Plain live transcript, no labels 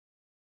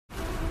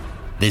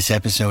This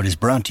episode is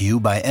brought to you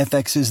by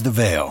FX's The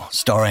Veil,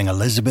 starring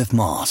Elizabeth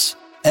Moss.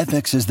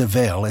 FX's The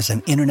Veil is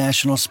an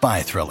international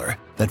spy thriller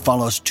that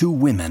follows two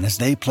women as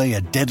they play a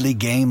deadly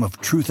game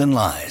of truth and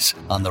lies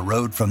on the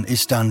road from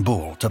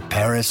Istanbul to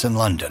Paris and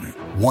London.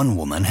 One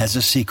woman has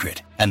a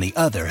secret, and the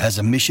other has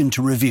a mission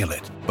to reveal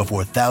it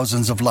before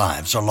thousands of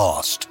lives are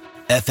lost.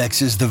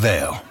 FX's The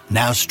Veil,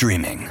 now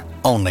streaming,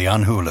 only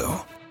on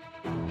Hulu.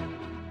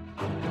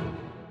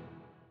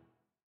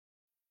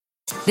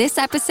 This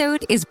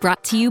episode is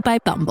brought to you by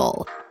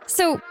Bumble.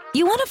 So,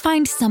 you want to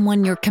find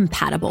someone you're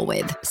compatible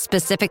with,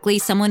 specifically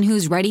someone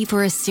who's ready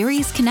for a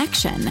serious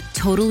connection,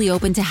 totally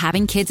open to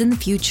having kids in the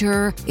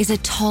future, is a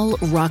tall,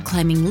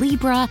 rock-climbing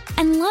Libra,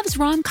 and loves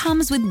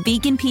rom-coms with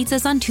vegan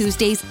pizzas on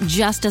Tuesdays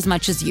just as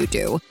much as you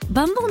do.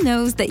 Bumble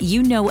knows that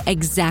you know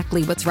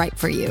exactly what's right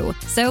for you.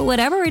 So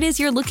whatever it is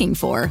you're looking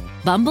for,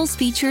 Bumble's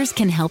features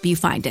can help you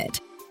find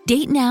it.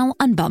 Date now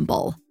on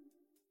Bumble.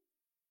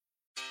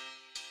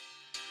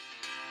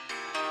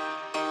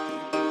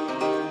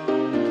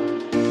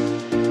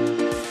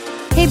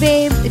 Hey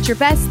babes, it's your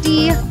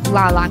bestie,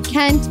 Lala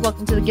Kent.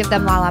 Welcome to the Give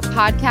Them Lala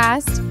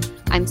podcast.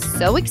 I'm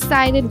so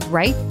excited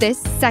right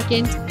this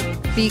second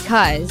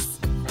because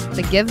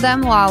the Give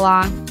Them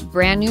Lala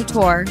brand new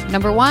tour,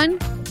 number one,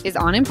 is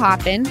on and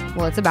poppin'.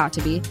 Well, it's about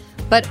to be.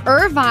 But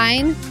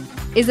Irvine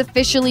is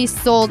officially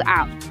sold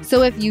out.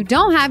 So if you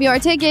don't have your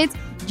tickets,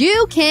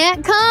 you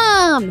can't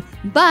come.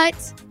 But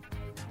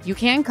you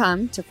can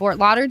come to Fort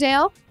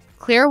Lauderdale,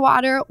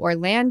 Clearwater,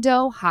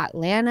 Orlando,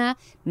 Hotlanta,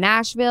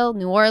 Nashville,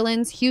 New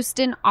Orleans,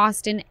 Houston,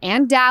 Austin,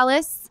 and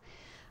Dallas.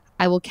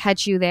 I will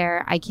catch you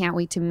there. I can't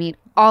wait to meet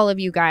all of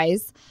you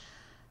guys.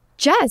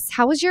 Jess,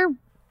 how was your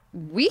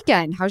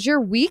weekend? How's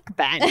your week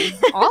been?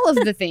 All of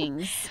the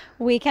things.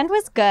 Weekend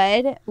was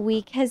good.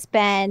 Week has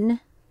been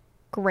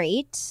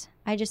great.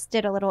 I just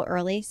did a little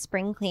early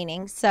spring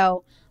cleaning,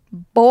 so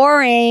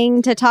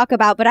boring to talk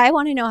about, but I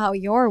want to know how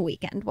your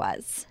weekend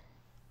was.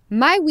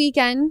 My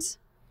weekend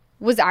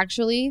was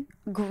actually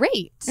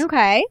great.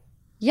 Okay.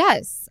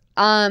 Yes.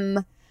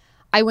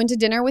 I went to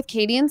dinner with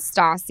Katie and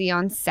Stassi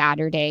on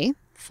Saturday.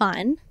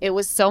 Fun. It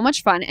was so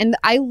much fun. And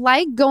I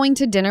like going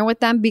to dinner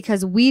with them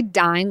because we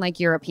dine like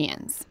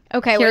Europeans.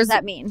 Okay, what does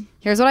that mean?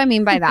 Here's what I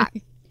mean by that.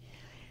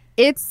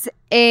 It's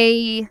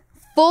a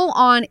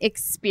full-on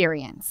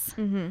experience.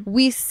 Mm-hmm.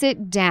 We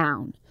sit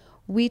down.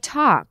 We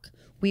talk.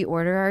 We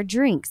order our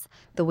drinks.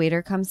 The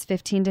waiter comes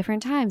 15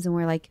 different times and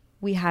we're like,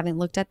 we haven't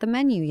looked at the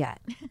menu yet.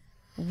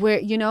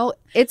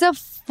 It's a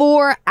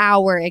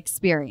 4-hour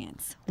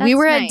experience. We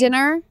were at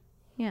dinner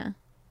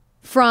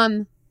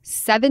from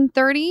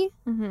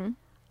 7:30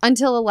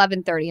 until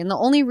 11:30. And the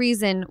only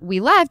reason we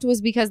left was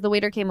because the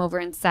waiter came over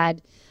and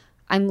said,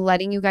 I'm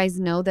letting you guys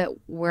know that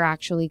we're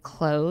actually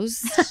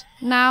closed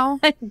now.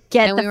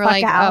 And we were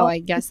like, out. Oh, I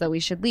guess that we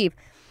should leave.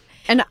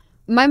 And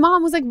my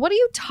mom was like, what do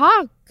you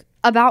talk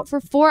about for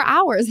 4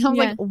 hours? And I was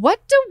like, what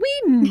do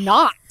we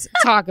not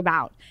talk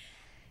about?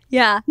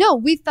 Yeah. No,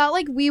 we felt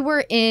like we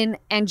were in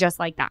And Just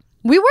Like That.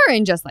 We were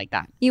in Just Like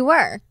That. You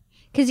were.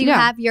 Because you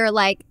have your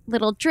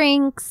little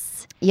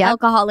drinks,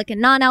 alcoholic and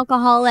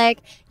non-alcoholic.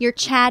 You're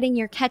chatting,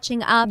 you're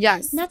catching up.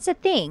 Yes. And that's the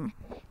thing.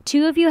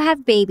 Two of you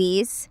have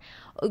babies.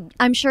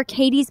 I'm sure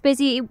Katie's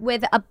busy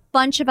with a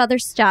bunch of other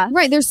stuff.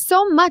 Right. There's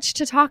so much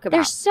to talk about.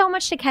 There's so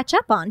much to catch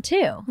up on,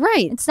 too.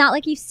 Right. It's not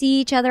like you see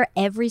each other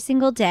every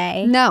single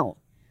day. No.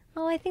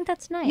 Oh, I think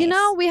that's nice.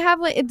 We have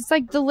it's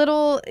like the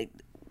little...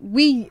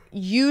 We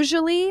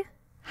usually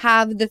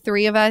have the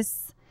three of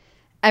us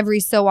every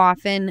so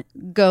often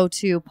go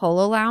to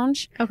Polo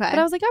Lounge. Okay. But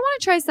I was like, I want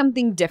to try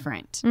something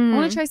different. I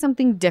want to try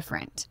something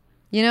different.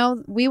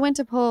 We went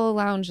to Polo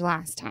Lounge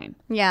last time.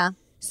 Yeah.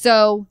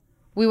 So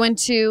we went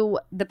to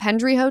the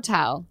Pendry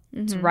Hotel.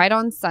 It's right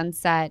on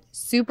Sunset.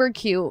 Super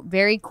cute.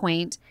 Very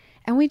quaint.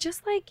 And we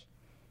just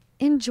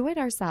enjoyed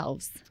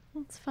ourselves.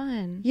 That's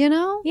fun.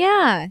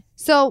 Yeah.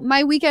 So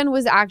my weekend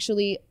was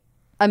actually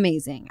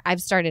amazing.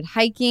 I've started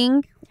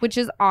hiking, which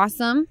is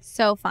awesome.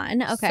 So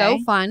fun. Okay. So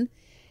fun.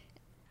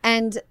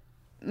 And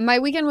my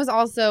weekend was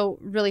also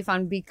really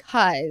fun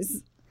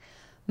because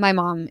my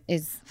mom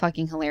is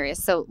fucking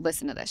hilarious. So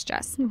listen to this,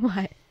 Jess.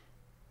 What?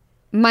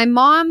 My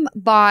mom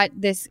bought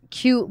this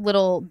cute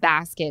little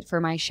basket for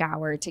my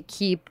shower to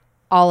keep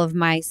all of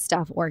my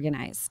stuff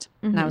organized.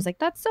 And I was like,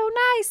 that's so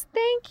nice.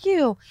 Thank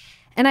you.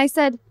 And I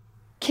said,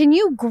 can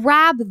you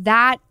grab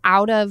that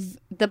out of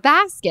the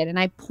basket? And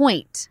I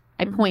point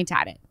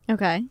at it.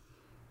 Okay.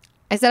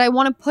 I said, I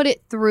want to put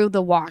it through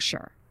the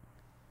washer.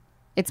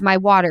 It's my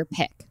water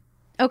pick.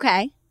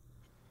 Okay.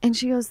 And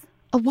she goes,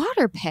 a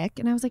water pick?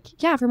 And I was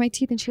like, yeah, for my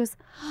teeth. And she goes,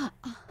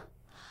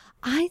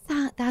 I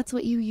thought that's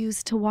what you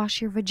use to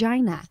wash your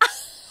vagina.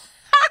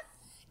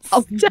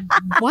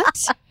 What?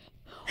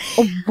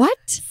 What?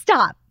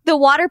 Stop. The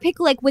water pick,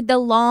 with the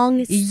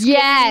long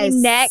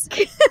neck.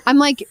 I'm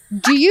like,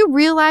 do you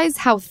realize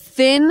how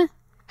thin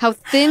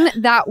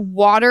that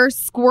water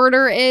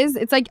squirter is?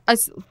 It's like a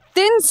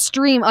thin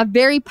stream of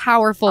very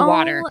powerful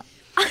water.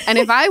 And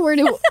if I were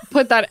to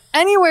put that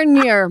anywhere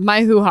near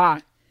my hoo-ha,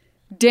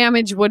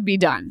 damage would be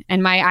done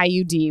and my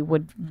IUD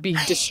would be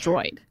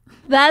destroyed.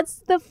 That's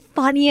the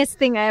funniest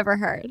thing I ever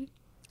heard.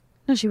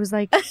 No, she was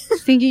like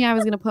thinking I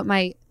was going to put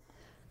my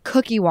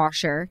cookie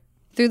washer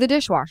through the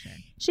dishwasher.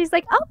 She's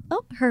like,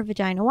 oh, her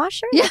vagina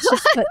washer? Yeah. Let's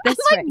just put this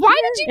I'm right like,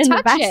 why here did in you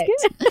the touch basket.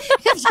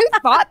 it? If you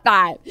thought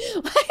that.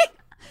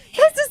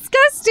 That's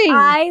disgusting.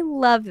 I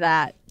love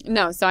that.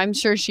 No, so I'm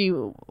sure she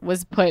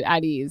was put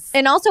at ease.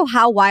 And also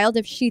how wild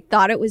if she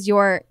thought it was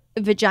your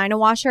vagina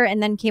washer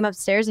and then came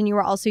upstairs and you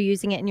were also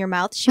using it in your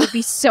mouth. She would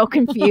be so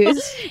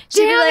confused.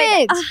 She'd be Damn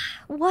like, it.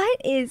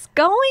 what is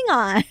going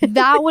on?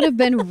 That would have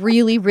been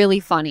really,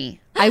 really funny.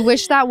 I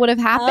wish that would have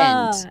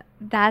happened.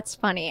 That's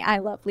funny. I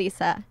love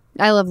Lisa.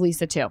 I love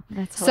Lisa too.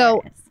 That's So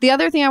hilarious. the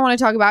other thing I want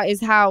to talk about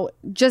is how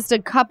just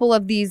a couple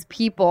of these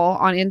people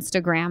on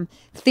Instagram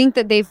think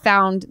that they've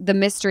found the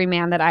mystery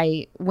man that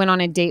I went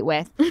on a date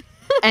with.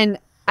 And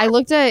I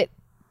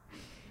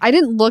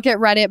didn't look at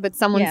Reddit, but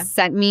someone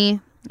sent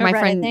me my Reddit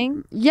friend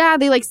thing? Yeah,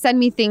 they like send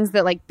me things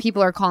that like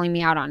people are calling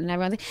me out on, and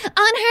everyone's like,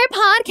 on her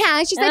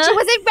podcast she said she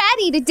wasn't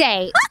ready to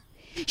date.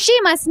 She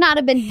must not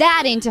have been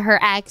that into her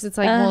ex. It's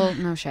like, well,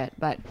 no shit,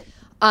 but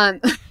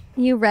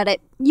You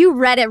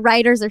Reddit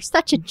writers are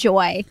such a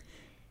joy.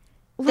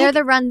 They're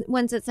the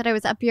ones that said I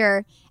was up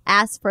your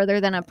ass further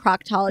than a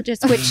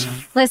proctologist, which,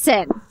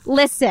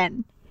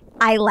 listen,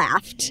 I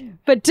laughed.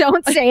 But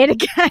don't say it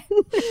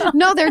again.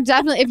 no, they're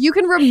definitely, if you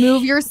can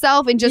remove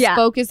yourself and just Yeah.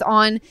 focus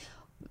on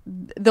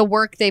the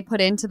work they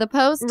put into the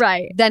post,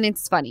 Right. then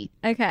it's funny.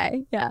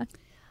 Okay, yeah.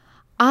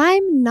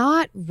 I'm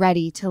not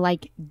ready to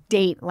like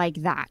date like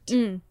that.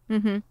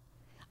 Mm-hmm.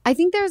 I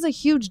think there's a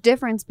huge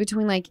difference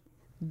between like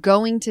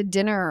going to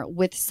dinner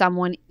with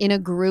someone in a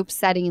group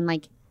setting and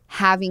like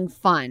having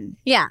fun,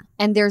 Yeah.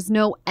 and there's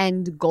no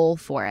end goal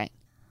for it.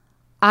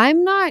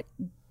 I'm not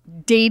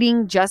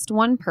dating just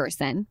one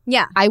person.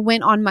 Yeah. I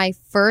went on my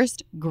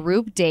first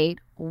group date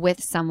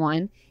with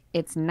someone.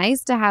 It's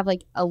nice to have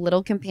like a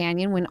little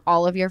companion when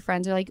all of your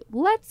friends are like,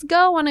 let's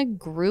go on a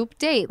group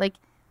date. Like,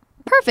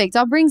 perfect.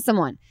 I'll bring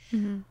someone.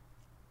 Mm-hmm.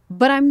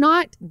 But I'm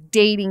not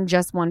dating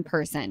just one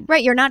person.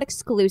 Right, you're not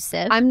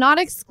exclusive. I'm not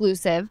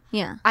exclusive.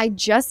 Yeah. I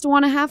just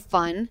want to have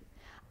fun.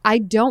 I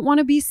don't want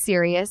to be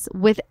serious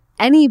with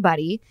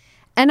anybody.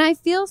 And I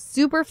feel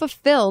super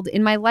fulfilled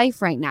in my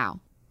life right now.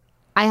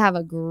 I have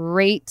a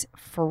great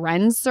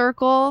friend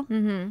circle.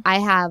 Mm-hmm. I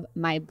have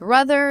my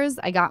brothers.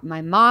 I got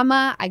my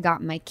mama. I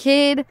got my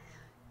kid.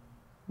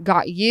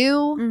 Got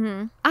you.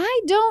 Mm-hmm.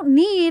 I don't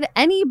need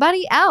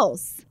anybody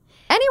else.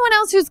 Anyone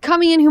else who's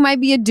coming in who might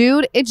be a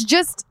dude, it's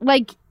just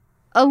like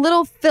a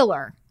little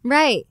filler.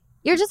 Right.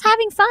 You're just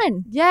having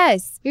fun.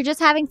 Yes. You're just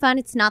having fun.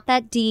 It's not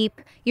that deep.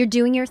 You're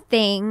doing your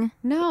thing.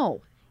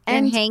 No.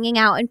 And And hanging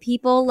out. And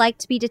people like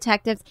to be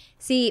detectives.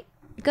 See,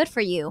 good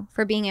for you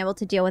for being able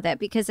to deal with it.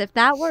 Because if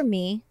that were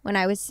me when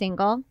I was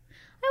single,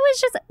 I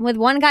was just with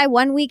one guy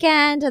one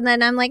weekend. And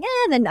then I'm like,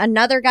 then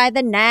another guy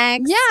the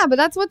next. yeah, but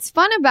that's what's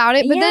fun about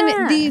it. But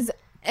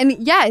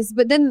Yeah.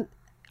 but then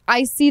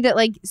I see that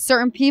like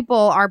certain people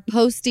are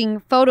posting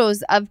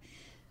photos of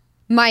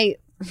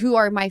who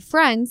are my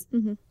friends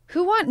Mhm.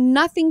 who want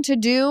nothing to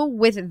do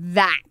with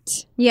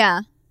that.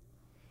 Yeah.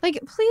 Like,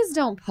 please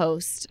don't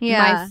post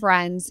Yeah. my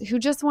friends who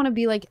just want to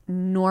be like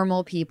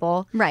normal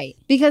people. Right.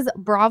 Because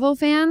Bravo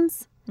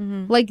fans,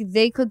 Mhm. like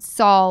they could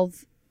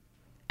solve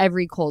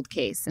every cold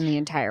case in the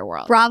entire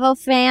world. Bravo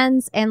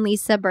fans and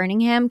Lisa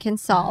Birmingham can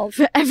solve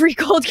every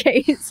cold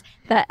case.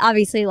 That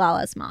obviously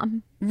Lala's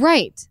mom.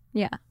 Right.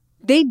 Yeah.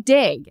 They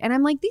dig. And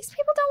I'm like, these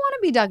people don't want to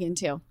be dug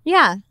into.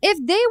 Yeah. If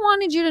they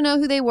wanted you to know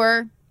who they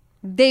were,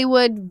 they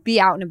would be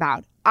out and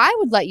about. I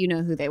would let you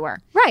know who they were.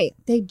 Right.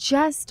 They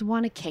just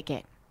want to kick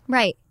it.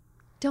 Right.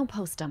 Don't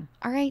post them.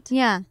 All right.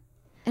 Yeah.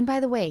 And by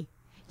the way,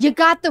 you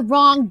got the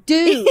wrong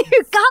dude.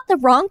 You got the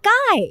wrong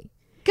guy.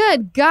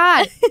 Good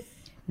God.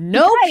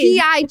 No Guys.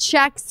 PI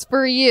checks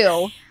for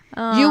you.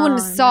 You wouldn't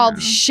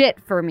solve shit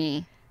for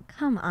me.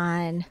 Come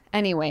on.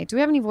 Anyway, do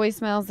we have any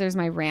voicemails? There's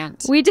my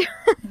rant. We do.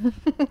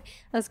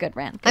 That's good,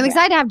 Rand. I'm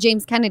excited to have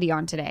James Kennedy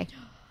on today.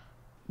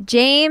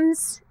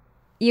 James,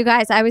 you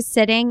guys, I was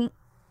sitting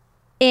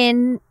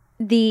in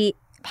the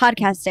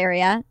podcast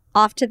area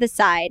off to the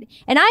side,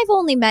 and I've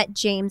only met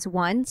James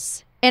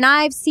once, and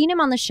I've seen him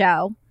on the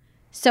show.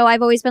 So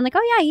I've always been like,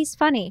 oh yeah, he's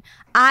funny.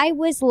 I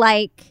was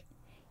like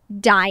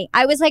dying.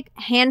 I was like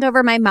hand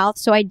over my mouth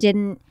so I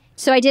didn't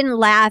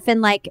laugh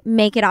and like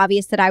make it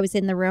obvious that I was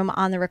in the room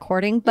on the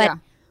recording, but Yeah.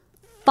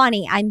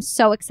 funny. I'm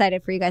so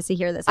excited for you guys to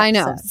hear this episode. I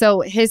know.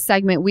 So his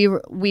segment,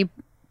 we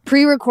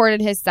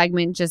pre-recorded his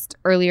segment just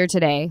earlier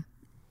today.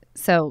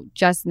 So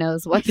Jess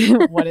knows what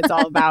it's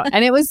all about.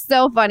 And it was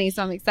so funny.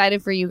 So I'm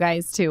excited for you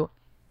guys to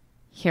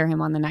hear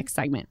him on the next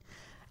segment.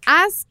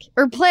 Ask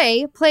or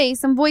play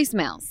some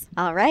voicemails.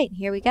 All right,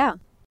 here we go.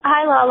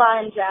 Hi,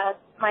 Lala and Jess.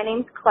 My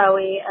name's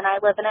Chloe, and I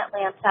live in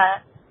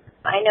Atlanta.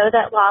 I know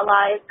that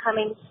Lala is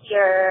coming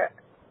here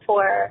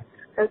for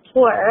her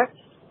tour,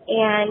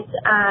 and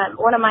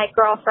one of my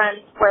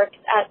girlfriends works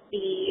at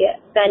the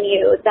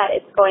venue that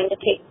it's going to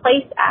take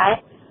place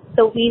at.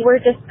 So we were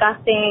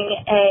discussing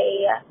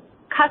a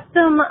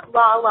custom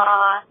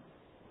Lala,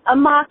 a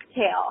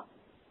mocktail.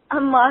 a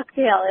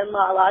mocktail in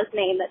Lala's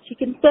name that she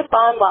can sip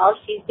on while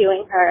she's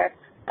doing her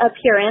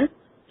appearance.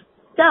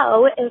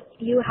 So if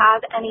you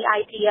have any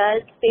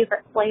ideas,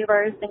 favorite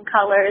flavors and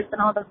colors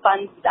and all the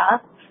fun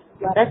stuff,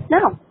 let us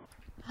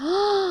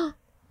know.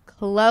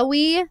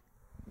 Chloe,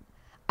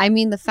 I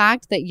mean, the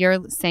fact that you're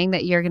saying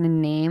that you're going to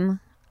name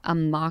a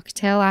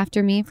mocktail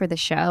after me for the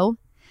show,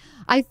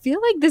 I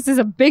feel like this is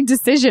a big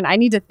decision. I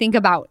need to think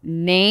about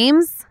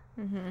names.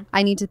 Mm-hmm.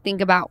 I need to think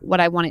about what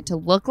I want it to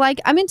look like.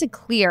 I'm into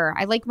clear.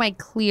 I like my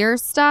clear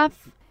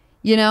stuff,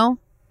 you know?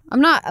 I'm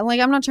not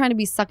trying to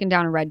be sucking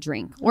down a red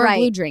drink or a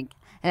blue drink.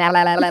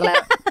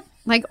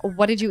 Like,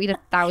 what did you eat?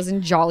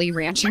 1,000 Jolly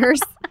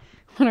Ranchers?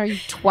 When are you,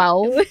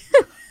 12?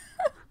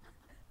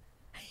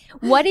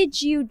 What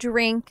did you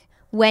drink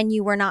when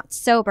you were not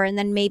sober? And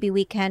then maybe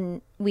we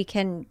can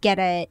get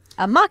a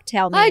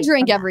mocktail. I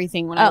drank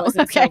everything when I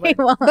wasn't sober.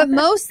 Well. But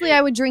mostly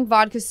I would drink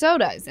vodka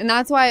sodas. And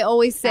that's why I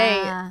always say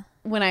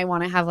when I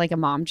want to have like a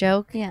mom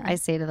joke, I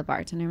say to the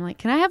bartender, I'm like,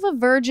 can I have a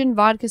virgin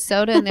vodka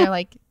soda? And they're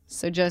like,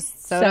 so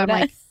just soda? I'm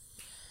like,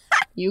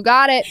 you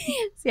got it.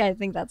 See, I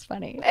think that's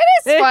funny. It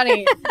is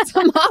funny. It's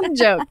a mom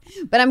joke.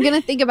 But I'm going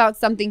to think about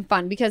something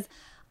fun because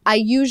I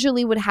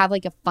usually would have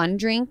like a fun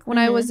drink when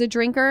I was a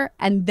drinker.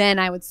 And then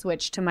I would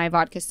switch to my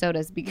vodka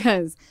sodas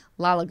because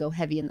Lala go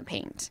heavy in the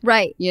paint.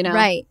 Right. You know?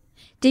 Right.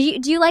 Do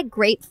you like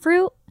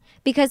grapefruit?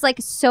 Because like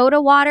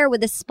soda water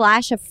with a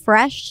splash of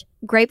fresh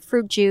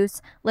grapefruit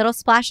juice, little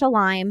splash of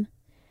lime.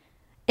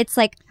 It's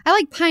like, I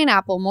like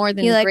pineapple more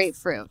than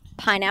grapefruit.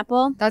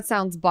 Pineapple? That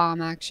sounds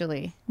bomb,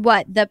 actually.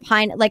 What?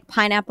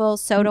 Pineapple,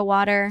 soda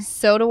water?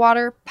 Soda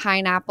water,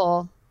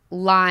 pineapple,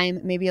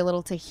 lime, maybe a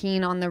little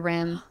tahini on the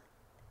rim.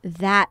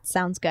 That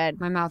sounds good.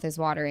 My mouth is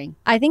watering.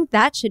 I think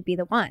that should be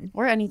the one.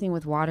 Or anything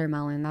with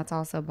watermelon. That's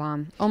also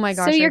bomb. Oh my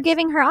gosh. So you're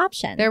giving her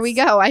options. There we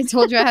go. I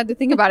told you I had to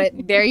think about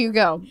it. There you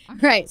go. All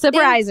right.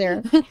 Surprise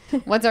her.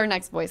 What's our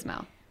next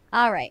voicemail?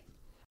 All right.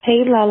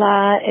 Hey,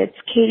 Lala. It's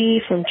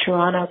Katie from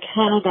Toronto,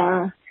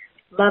 Canada.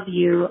 Love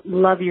you.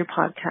 Love your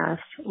podcast.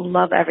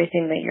 Love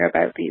everything that you're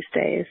about these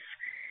days.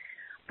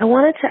 I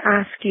wanted to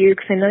ask you,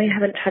 because I know you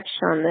haven't touched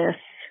on this,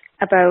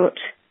 about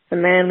the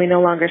man we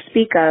no longer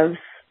speak of,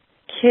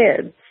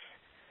 kids.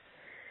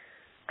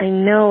 I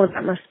know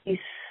that must be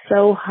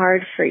so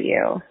hard for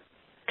you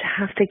to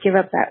have to give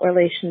up that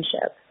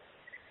relationship.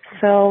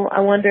 So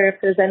I wonder if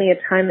there's any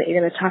time that you're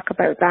going to talk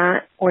about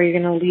that or you're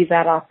going to leave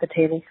that off the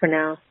table for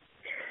now.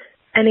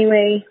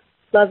 Anyway,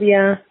 love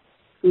ya.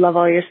 Love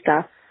all your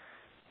stuff.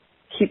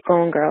 Keep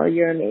going, girl.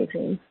 You're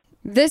amazing.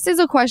 This is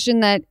a question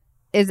that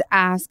is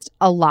asked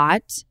a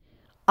lot.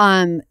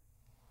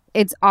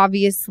 It's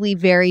obviously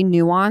very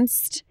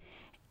nuanced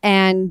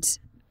and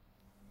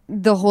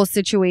the whole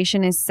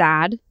situation is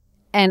sad.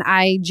 And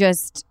I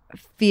just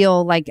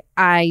feel like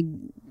I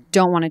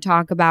don't want to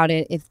talk about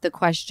it if the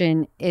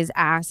question is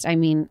asked. I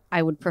mean,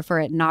 I would prefer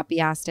it not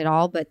be asked at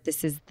all, but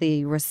this is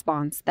the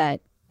response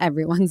that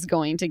everyone's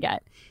going to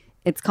get.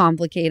 It's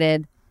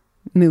complicated.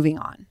 Moving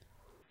on.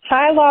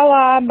 Hi,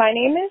 Lala. My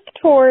name is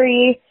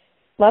Tori.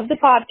 Love the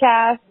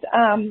podcast.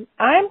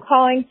 I'm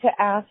calling to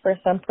ask for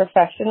some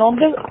professional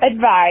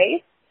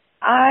advice.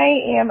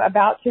 I am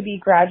about to be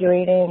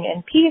graduating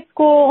in P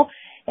school,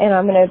 and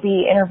I'm going to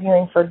be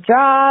interviewing for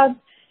jobs.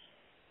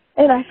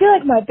 And I feel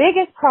like my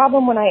biggest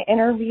problem when I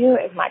interview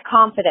is my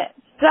confidence.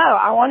 So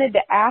I wanted to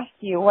ask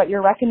you what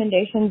your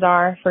recommendations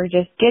are for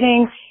just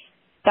getting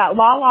that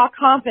Lala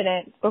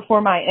confidence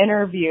before my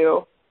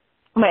interview.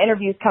 My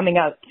interview's coming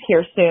up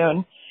here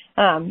soon.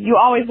 You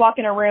always walk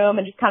in a room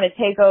and just kind of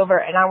take over,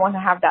 and I want to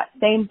have that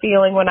same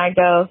feeling when I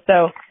go.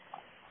 So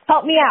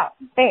help me out.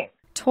 Thanks.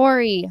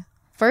 Tori,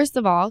 first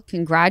of all,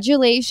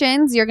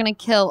 congratulations. You're going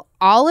to kill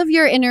all of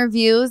your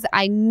interviews.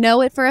 I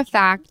know it for a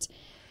fact.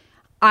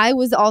 I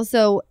was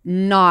also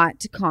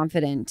not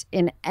confident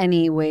in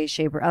any way,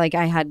 shape, or like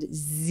I had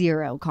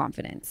zero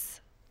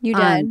confidence. You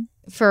did?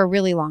 For a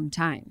really long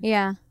time.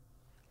 Yeah.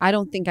 I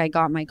don't think I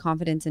got my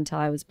confidence until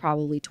I was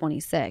probably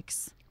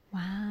 26.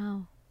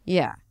 Wow.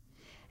 Yeah.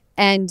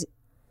 And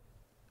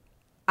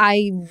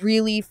I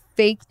really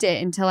faked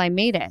it until I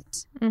made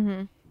it.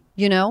 Mm-hmm.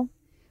 You know,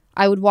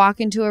 I would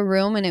walk into a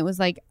room and it was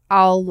like,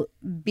 I'll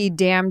be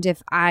damned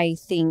if I'm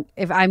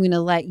going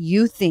to let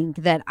you think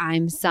that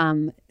I'm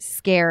some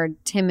scared,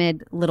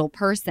 timid little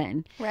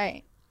person.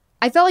 Right.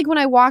 I felt like when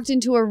I walked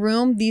into a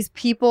room, these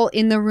people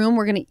in the room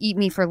were going to eat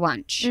me for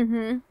lunch.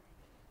 Mm-hmm.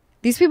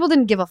 These people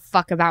didn't give a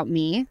fuck about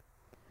me.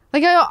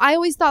 Like, I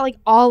always thought, like,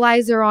 all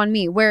eyes are on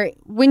me. Where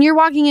when you're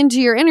walking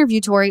into your interview,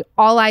 Tori,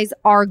 all eyes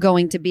are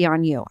going to be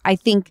on you. I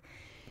think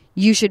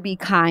you should be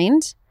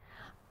kind.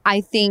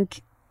 I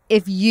think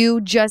if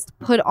you just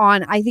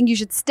I think you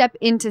should step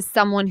into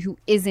someone who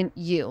isn't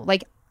you.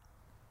 Like,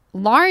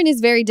 Lauren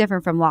is very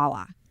different from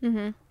Lala.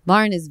 Mm-hmm.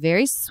 Lauren is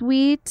very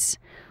sweet.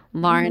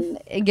 Lauren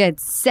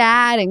gets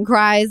sad and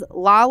cries.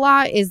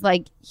 Lala is,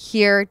 like,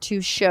 here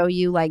to show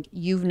you, like,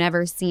 you've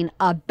never seen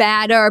a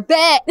badder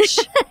bitch.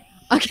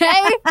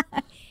 Okay?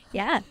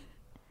 Yeah.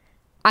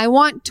 I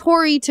want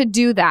Tori to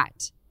do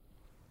that.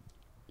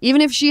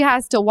 Even if she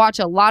has to watch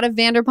a lot of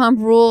Vanderpump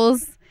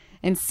Rules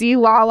and see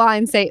Lala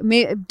and say,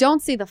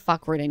 don't say the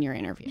fuck word in your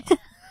interview.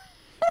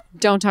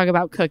 Don't talk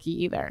about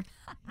Cookie either.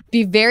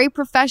 Be very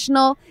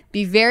professional.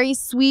 Be very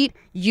sweet.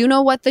 You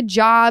know what the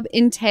job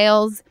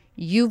entails.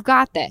 You've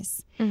got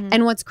this. Mm-hmm.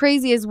 And what's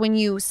crazy is when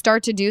you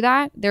start to do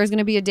that, there's going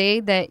to be a day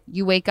that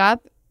you wake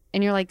up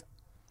and you're like,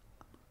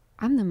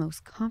 I'm the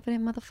most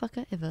confident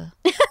motherfucker ever.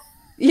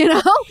 You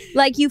know?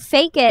 Like you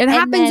fake it. It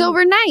happens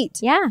overnight.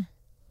 Yeah.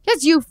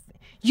 Yes, you've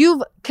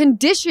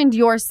conditioned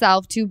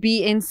yourself to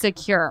be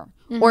insecure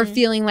or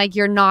feeling like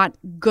you're not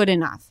good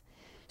enough.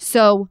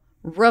 So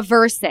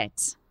reverse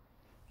it.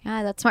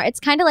 Yeah, that's smart.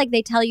 It's kind of like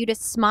they tell you to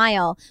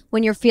smile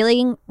when you're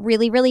feeling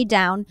really, really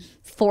down.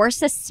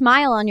 Force a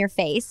smile on your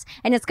face,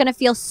 and it's going to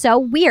feel so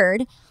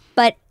weird,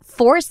 but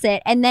force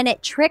it, and then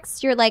it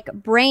tricks your like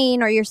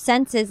brain or your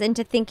senses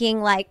into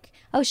thinking like,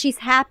 oh, she's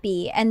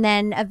happy, and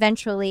then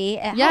eventually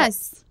it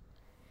helps.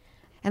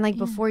 And like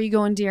before you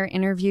go into your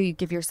interview, you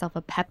give yourself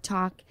a pep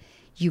talk.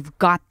 You've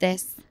got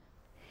this.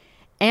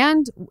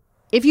 And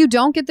if you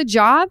don't get the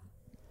job,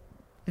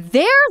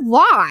 their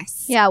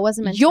loss. Yeah, it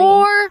wasn't meant to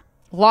your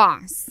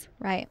loss.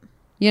 Right.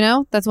 You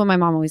know, that's what my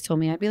mom always told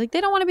me. I'd be like, they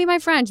don't want to be my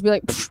friend. She'd be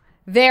like,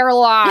 their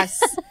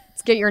loss.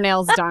 Let's get your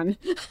nails done.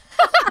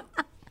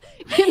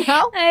 You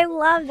know? I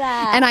love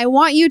that. And I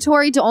want you,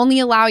 Tori, to only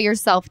allow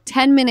yourself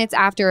 10 minutes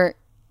after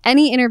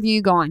any interview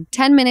you go on,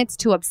 10 minutes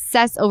to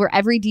obsess over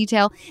every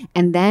detail,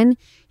 and then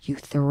you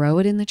throw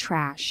it in the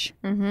trash.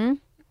 Mm-hmm.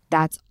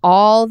 That's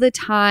all the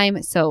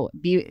time. So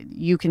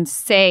you can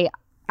say,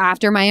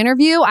 after my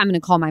interview, I'm going to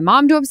call my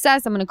mom to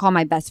obsess. I'm going to call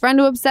my best friend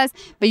to obsess.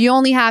 But you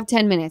only have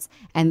 10 minutes.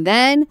 And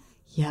then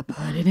you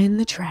put it in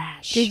the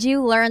trash. Did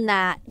you learn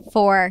that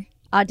for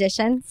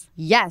auditions?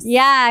 Yes.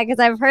 Yeah, because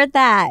I've heard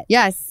that.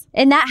 Yes.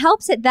 And that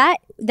helps it. That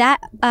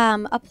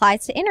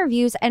applies to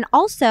interviews. And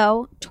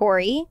also,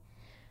 Tori,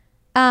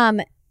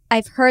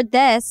 I've heard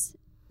this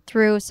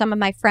through some of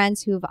my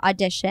friends who've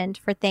auditioned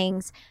for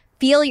things.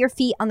 Feel your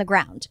feet on the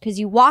ground, because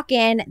you walk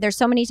in. There's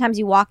so many times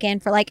you walk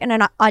in for like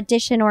an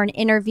audition or an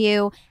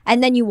interview,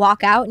 and then you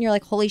walk out and you're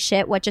like, holy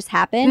shit, what just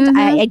happened? Mm-hmm.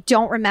 I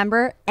don't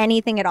remember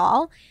anything at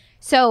all.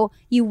 So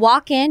you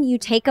walk in, you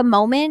take a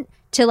moment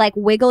to like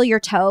wiggle your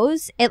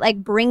toes. It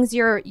like brings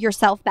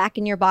yourself back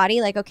in your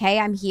body. Like, okay,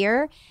 I'm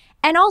here.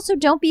 And also,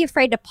 don't be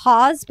afraid to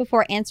pause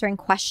before answering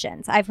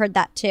questions. I've heard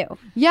that too.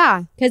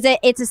 Yeah. Because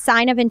it's a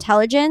sign of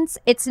intelligence.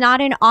 It's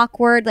not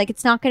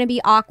it's not going to be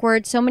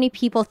awkward. So many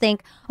people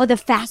think, oh, the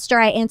faster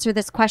I answer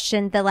this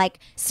question, the like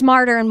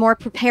smarter and more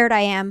prepared I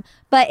am.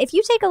 But if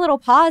you take a little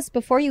pause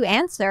before you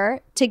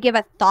answer to give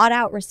a thought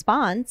out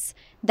response,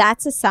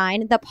 that's a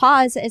sign. The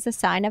pause is a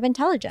sign of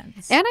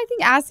intelligence. And I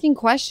think asking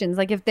questions,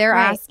 like if they're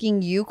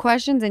asking you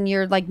questions and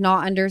you're like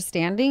not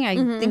understanding, I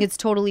think it's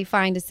totally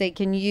fine to say,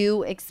 can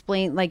you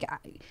explain, like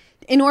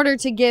in order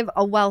to give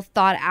a well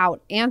thought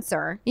out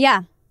answer?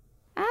 Yeah.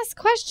 Ask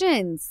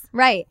questions.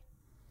 Right.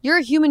 You're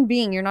a human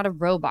being. You're not a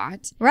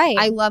robot. Right.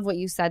 I love what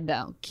you said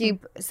though.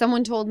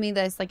 Someone told me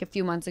this like a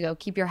few months ago.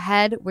 Keep your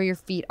head where your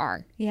feet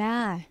are.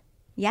 Yeah.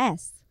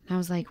 Yes. I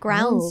was like,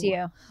 grounds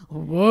you.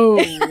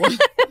 Whoa.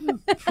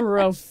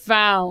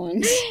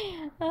 Profound.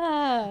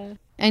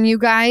 And you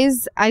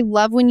guys, I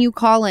love when you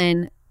call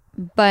in,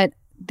 but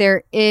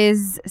there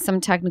is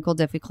some technical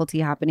difficulty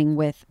happening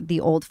with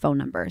the old phone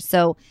number.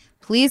 So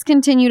please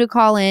continue to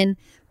call in,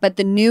 but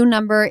the new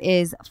number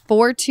is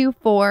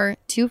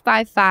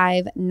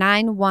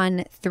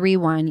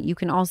 424-255-9131. You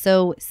can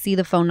also see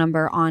the phone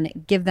number on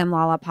Give Them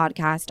Lala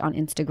podcast on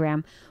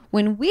Instagram.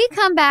 When we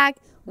come back,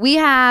 we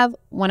have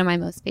one of my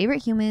most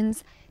favorite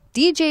humans,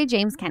 DJ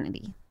James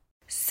Kennedy.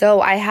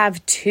 So I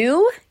have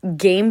 2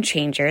 game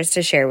changers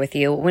to share with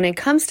you when it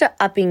comes to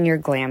upping your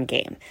glam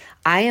game.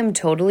 I am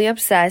totally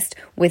obsessed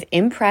with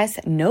Impress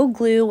No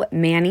Glue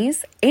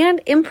Manis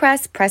and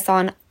Impress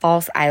Press-On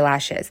False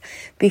Eyelashes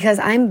because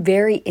I'm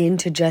very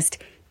into just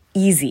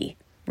easy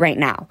right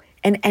now,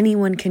 and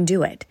anyone can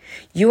do it.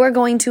 You are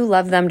going to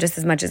love them just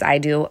as much as I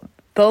do.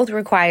 Both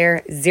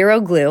require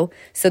 0 glue,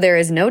 so there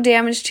is no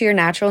damage to your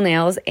natural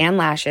nails and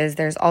lashes.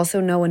 There's also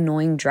no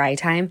annoying dry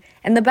time.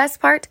 And the best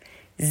part,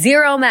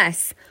 0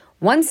 mess.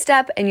 1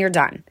 step and you're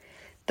done.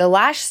 The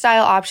lash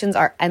style options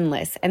are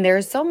endless, and there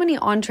are so many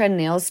on-trend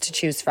nails to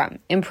choose from.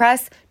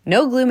 Impress,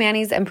 No Glue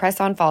Manis, and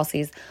Press-On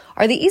Falsies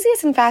are the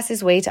easiest and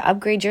fastest way to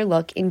upgrade your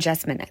look in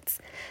just minutes.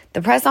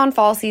 The Press-On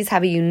Falsies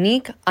have a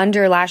unique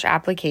under lash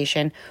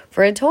application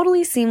for a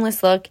totally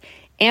seamless look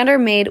and are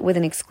made with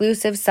an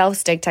exclusive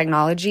self-stick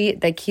technology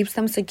that keeps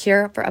them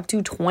secure for up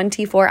to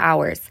 24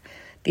 hours.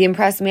 The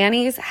Impress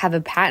Manis have a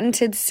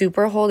patented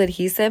super hold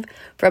adhesive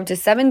for up to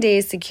 7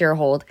 days secure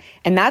hold,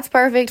 and that's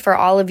perfect for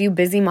all of you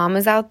busy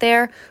mamas out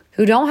there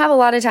who don't have a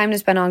lot of time to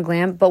spend on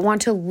glam but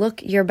want to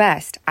look your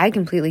best. I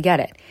completely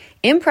get it.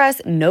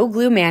 Impress No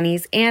Glue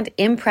Manis and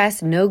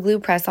Impress No Glue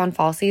Press-On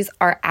Falsies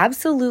are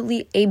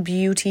absolutely a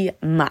beauty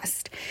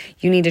must.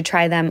 You need to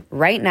try them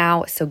right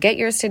now, so get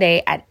yours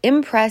today at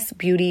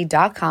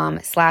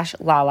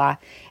impressbeauty.com/Lala.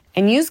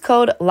 And use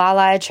code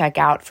LALA at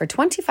checkout for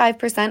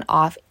 25%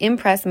 off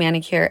Impress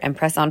Manicure and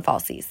Press-On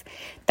Falsies.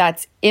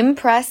 That's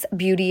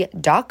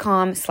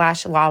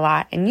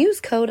impressbeauty.com/Lala and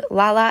use code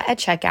LALA at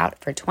checkout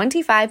for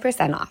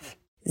 25% off.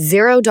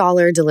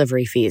 $0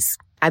 delivery fees.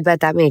 I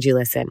bet that made you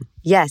listen.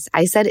 Yes,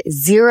 I said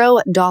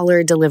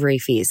 $0 delivery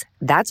fees.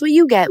 That's what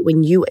you get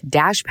when you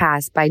Dash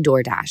Pass by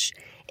DoorDash.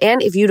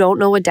 And if you don't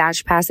know what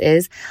Dash Pass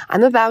is,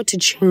 I'm about to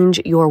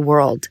change your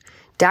world.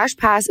 Dash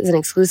Pass is an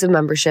exclusive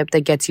membership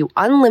that gets you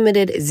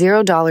unlimited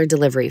 $0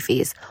 delivery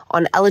fees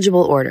on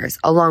eligible orders,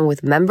 along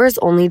with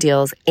members-only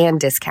deals and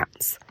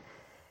discounts.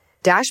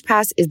 Dash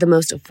Pass is the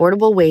most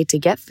affordable way to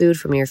get food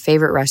from your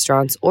favorite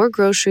restaurants or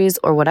groceries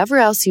or whatever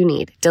else you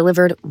need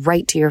delivered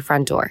right to your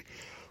front door.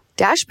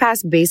 Dash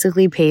Pass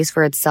basically pays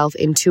for itself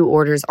in 2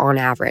 orders on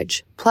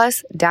average.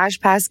 Plus, Dash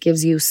Pass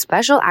gives you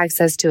special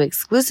access to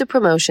exclusive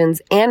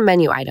promotions and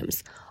menu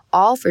items,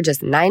 all for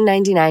just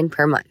 $9.99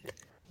 per month.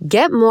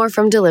 Get more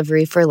from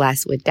delivery for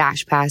less with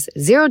Dash Pass,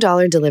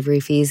 $0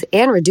 delivery fees,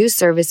 and reduced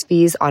service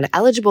fees on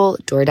eligible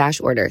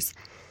DoorDash orders.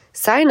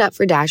 Sign up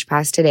for Dash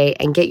Pass today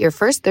and get your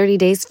first 30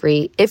 days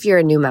free if you're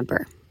a new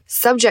member.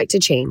 Subject to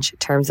change.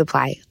 Terms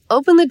apply.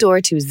 Open the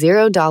door to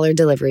 $0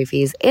 delivery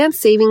fees and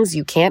savings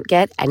you can't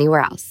get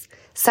anywhere else.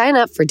 Sign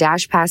up for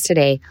Dash Pass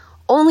today,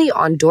 only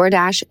on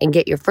DoorDash, and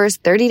get your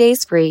first 30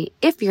 days free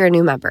if you're a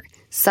new member.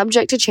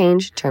 Subject to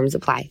change. Terms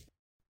apply.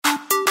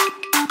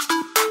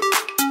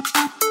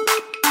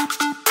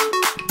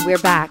 We're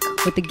back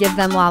with the Give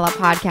Them Lala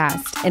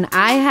podcast, and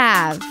I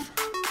have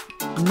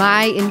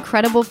my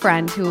incredible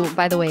friend who,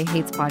 by the way,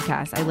 hates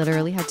podcasts. I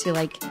literally had to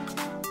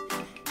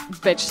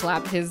bitch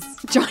slap his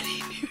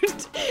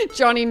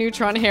Johnny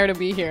Neutron hair to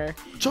be here.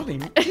 Jimmy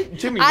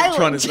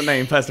Neutron is the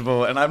name, first of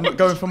all, and I'm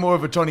going for more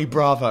of a Johnny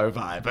Bravo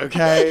vibe,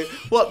 okay?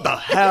 What the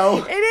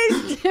hell?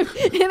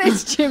 It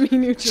is Jimmy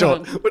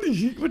Neutron. What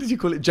did you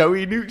call it?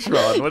 Joey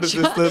Neutron? What is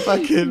this, the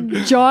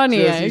fucking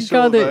Johnny? I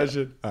called it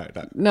version? All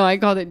right, no, I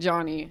called it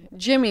Johnny.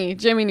 Jimmy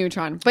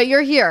Neutron. But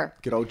you're here.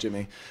 Good old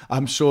Jimmy.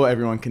 I'm sure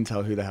everyone can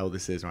tell who the hell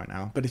this is right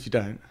now, but if you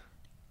don't,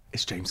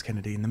 it's James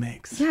Kennedy in the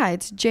mix. Yeah,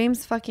 it's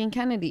James fucking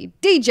Kennedy.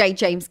 DJ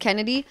James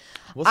Kennedy.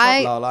 What's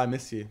up, Lala? I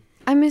miss you.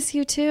 I miss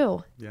you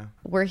too. Yeah.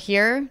 We're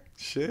here.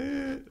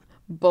 Shit.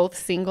 Both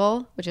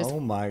single, which is oh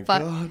my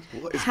god.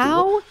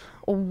 How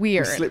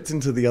weird. We slipped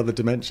into the other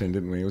dimension,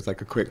 didn't we? It was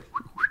like a quick.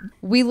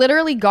 We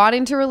literally got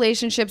into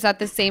relationships at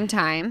the same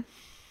time.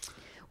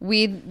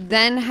 We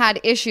then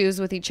had issues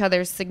with each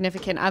other's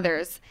significant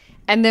others.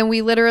 And then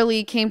we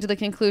literally came to the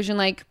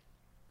conclusion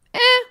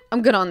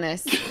I'm good on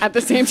this at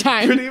the same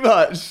time. Pretty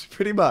much.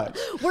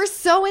 We're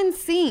so in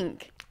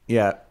sync.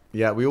 Yeah,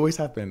 we always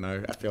have been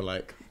though, I feel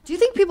like. Do you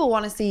think people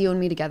want to see you and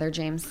me together,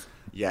 James?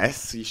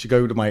 Yes, you should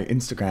go to my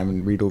Instagram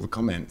and read all the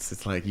comments.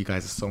 It's like, you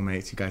guys are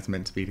soulmates, you guys are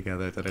meant to be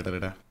together,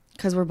 da-da-da-da-da.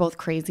 Because we're both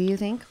crazy, you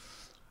think?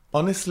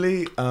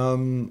 Honestly,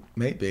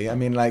 maybe. I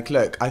mean,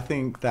 look, I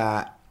think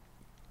that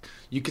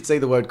you could say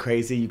the word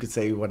crazy, you could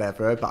say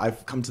whatever, but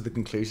I've come to the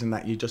conclusion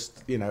that you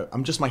just,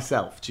 I'm just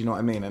myself. Do you know what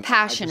I mean? And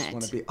passionate. I just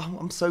want to be,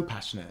 I'm so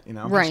passionate, I'm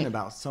right. passionate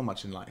about so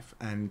much in life.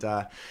 And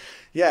I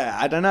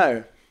don't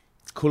know.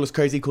 Call us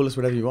crazy, call us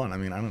whatever you want. I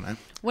mean, I don't know.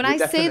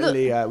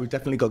 We've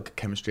definitely got good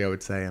chemistry, I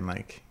would say, and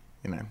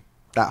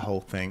that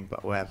whole thing,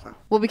 but whatever.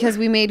 Well, because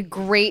we made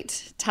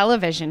great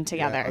television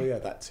together. Yeah. Oh yeah,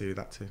 that too.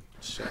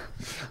 Shit.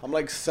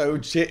 I'm so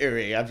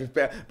jittery.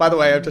 By the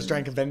way, I've just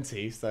drank a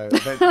Venti, so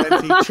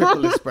Venti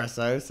triple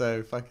espresso,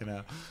 so fucking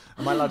hell.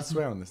 Am I allowed to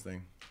swear on this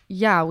thing?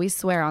 Yeah, we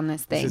swear on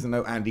this thing. This isn't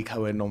no Andy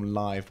Cohen on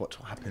live, watch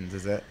what happens,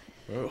 is it?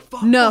 Oh,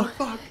 fuck,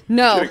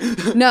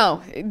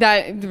 no.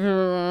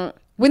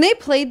 When they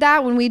played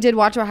that, when we did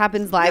Watch What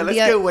Happens Live. Yeah,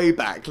 let's go way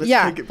back. Let's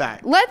take it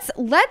back.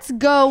 Let's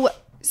go.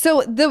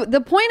 So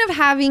the point of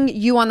having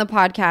you on the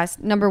podcast,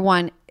 number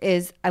one,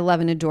 is I love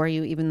and adore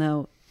you, even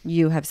though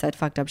you have said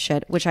fucked up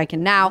shit, which I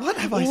can now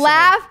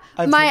laugh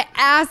my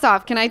ass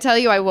off. Can I tell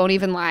you I won't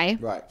even lie?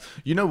 Right.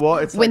 You know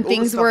what? It's when all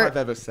things the stuff I've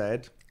ever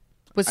said.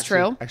 Was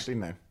true? Actually,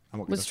 no.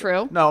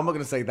 True? No, I'm not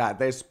going to say that.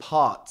 There's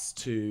parts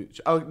to...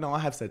 Oh, no, I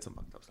have said some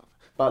fucked up stuff.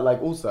 But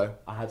also,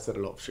 I have said a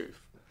lot of truth.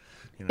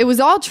 It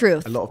was all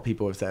truth. A lot of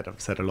people have said I've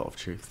said a lot of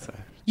truth. So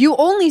you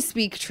only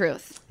speak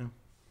truth. Yeah.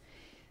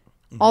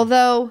 Mm-hmm.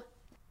 Although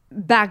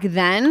back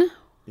then,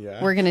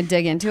 we're going to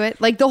dig into it.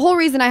 The whole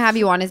reason I have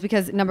you on is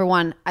because, number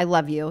one, I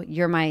love you.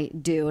 You're my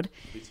dude.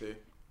 Me too.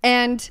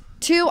 And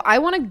two, I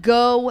want to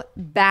go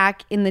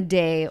back in the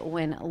day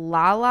when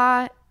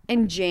Lala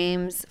and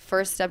James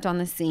first stepped on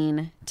the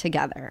scene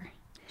together.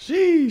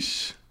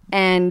 Sheesh.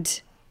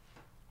 And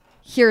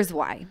here's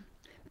why.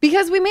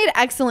 Because we made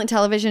excellent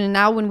television, and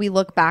now when we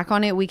look back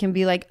on it, we can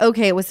be like,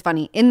 okay, it was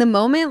funny. In the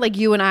moment,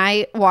 you and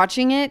I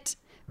watching it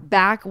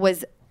back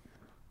was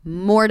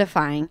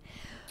mortifying.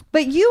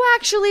 But you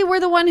actually were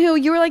the one who,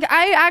 you were like,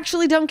 I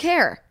actually don't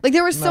care.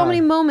 There were so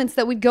many moments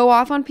that would go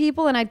off on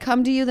people, and I'd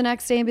come to you the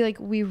next day and be like,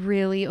 we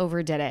really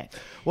overdid it.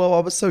 Well, I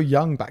was so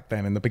young back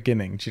then in the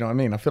beginning. Do you know what I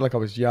mean? I feel like I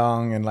was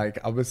young and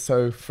I was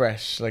so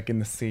fresh, in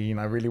the scene.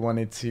 I really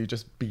wanted to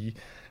just be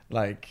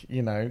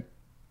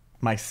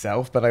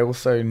myself, but I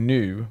also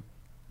knew,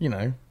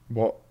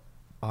 what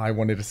I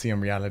wanted to see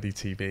on reality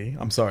TV.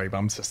 I'm sorry, but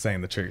I'm just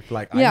saying the truth.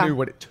 Like, Yeah. I knew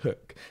what it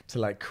took to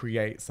like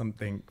create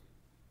something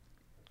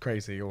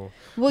crazy or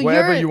Well,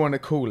 whatever you want to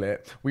call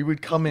it. We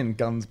would come in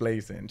guns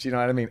blazing. Do you know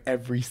what I mean?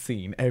 Every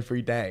scene,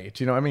 every day.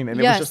 Do you know what I mean? And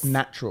it was just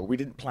natural. We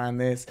didn't plan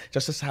this.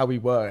 Just how we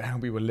were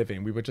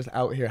living. We were just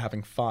out here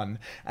having fun.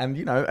 And,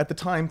 you know, at the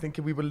time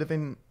thinking we were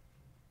living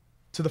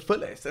to the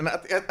fullest. And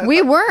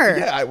we were.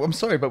 Yeah, I'm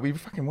sorry, but we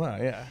fucking were.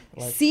 Yeah.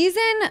 Like,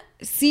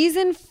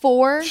 season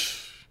 4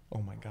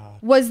 oh my God.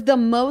 was the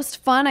most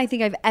fun I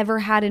think I've ever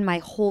had in my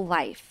whole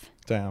life.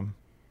 Damn.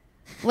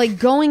 Like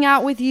going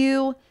out with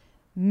you,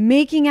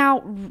 making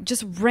out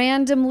just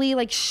randomly,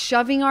 like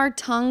shoving our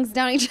tongues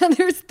down each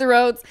other's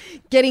throats,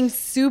 getting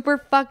super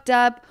fucked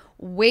up,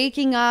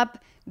 waking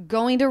up,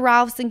 going to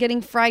Ralph's and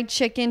getting fried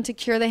chicken to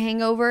cure the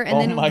hangover,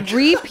 and then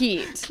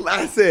repeat.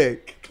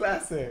 Classic.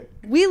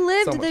 We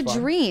lived So much the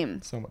fun.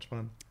 dream. So much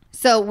fun.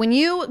 So when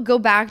you go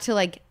back to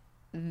like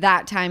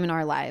that time in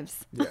our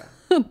lives, Yeah.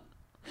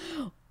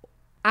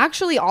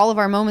 actually all of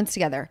our moments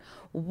together,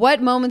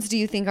 what moments do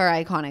you think are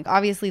iconic?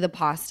 Obviously the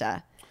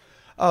pasta.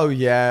 Oh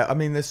yeah, I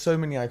mean, there's so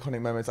many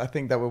iconic moments. I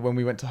think that were when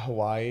we went to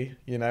Hawaii,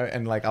 you know,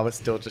 and like I was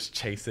still just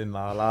chasing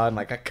Lala, and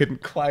like I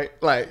couldn't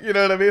quite, like, you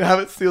know what I mean,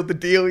 haven't sealed the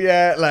deal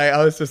yet. Like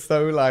I was just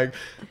so like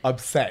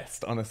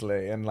obsessed,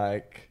 honestly, and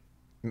like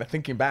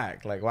thinking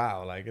back, like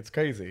wow, like it's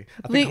crazy.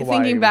 I think Hawaii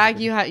Thinking was back,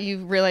 really-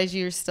 you realize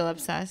you're still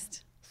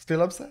obsessed.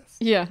 still obsessed.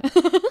 Yeah.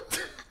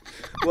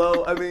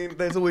 Well, I mean,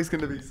 there's always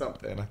going to be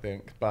something, I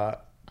think,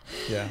 but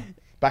yeah.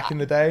 Back in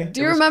the day,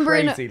 Do you it was remember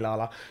crazy,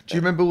 Lala? Do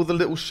you remember all the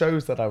little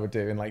shows that I would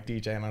do and like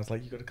DJ? And I was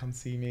like, you got to come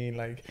see me,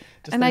 like.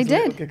 Just And I those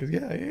little did. giggles.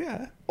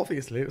 Yeah.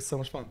 Obviously, it was so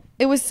much fun.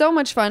 It was so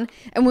much fun.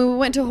 And when we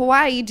went to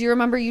Hawaii, do you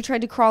remember you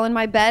tried to crawl in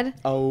my bed?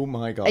 Oh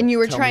my God! And you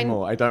were Tell trying- me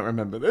more. I don't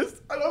remember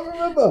this. I don't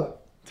remember.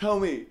 Tell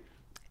me.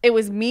 It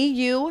was me,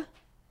 you,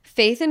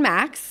 Faith, and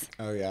Max.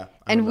 Oh yeah.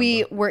 And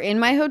we were in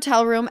my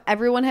hotel room.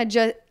 Everyone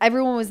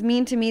was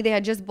mean to me. They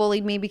had just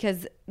bullied me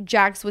because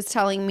Jax was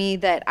telling me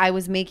that I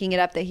was making it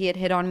up that he had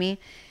hit on me.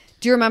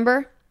 Do you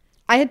remember?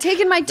 I had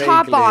taken my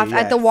top Vaguely, off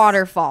at the yes.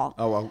 waterfall.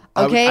 Oh well.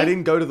 Okay. I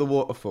didn't go to the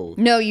waterfall.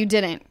 No, you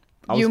didn't.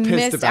 I was You pissed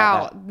missed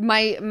about out.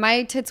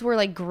 My tits were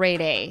like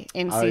grade A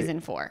in season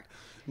 4.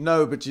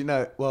 No, but you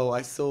know, well,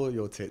 I saw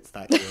your tits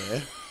that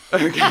year.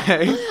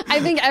 Okay.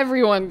 I think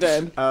everyone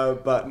did.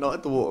 But not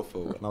at the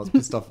waterfall, and I was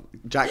pissed off.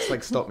 Jax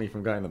like stopped me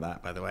from going to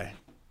that, by the way.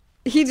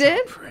 He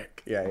did?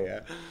 Prick.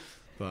 Yeah.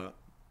 But.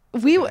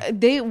 We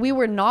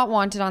were not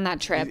wanted on that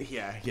trip.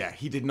 Yeah.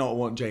 He did not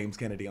want James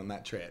Kennedy on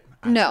that trip.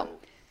 No.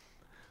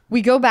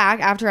 We go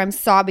back after I'm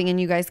sobbing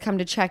and you guys come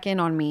to check in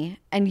on me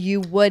and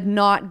you would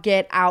not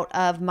get out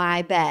of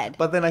my bed.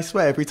 But then I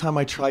swear, every time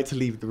I tried to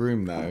leave the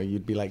room, though,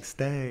 you'd be like,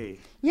 stay.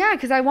 Yeah,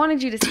 because I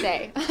wanted you to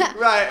stay.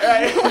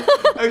 Right.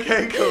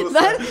 Okay, cool.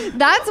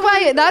 That's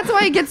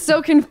why it gets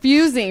so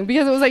confusing,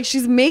 because it was like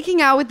she's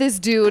making out with this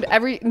dude,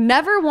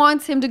 never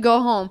wants him to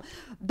go home,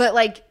 but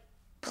like,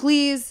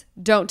 please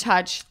don't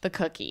touch the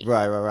cookie.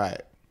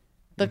 Right.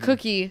 The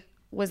cookie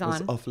was It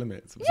was on. off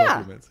limits. It was Yeah.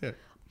 off limits, yeah.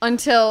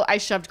 Until I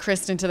shoved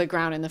Kristen to the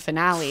ground in the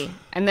finale.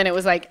 And then it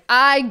was like,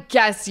 I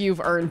guess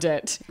you've earned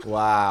it.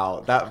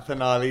 Wow, that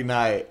finale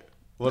night.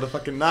 What a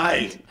fucking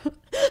night.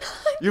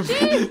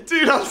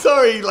 Dude, I'm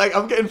sorry. Like,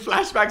 I'm getting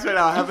flashbacks right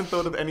now. I haven't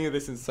thought of any of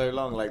this in so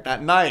long. Like,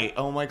 that night.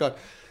 Oh my God.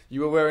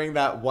 You were wearing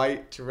that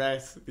white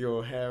dress with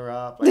your hair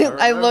up. Like,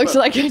 I looked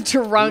like a we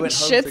drunk went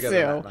home Shih together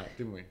Tzu. that night,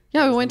 didn't we?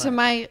 Yeah, That we was went the to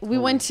night. we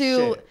went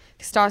to Shit.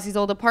 Stassi's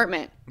old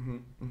apartment.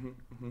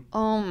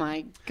 Oh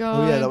my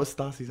God. Oh yeah, that was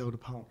Stassi's old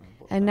apartment.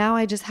 And now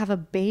I just have a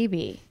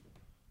baby.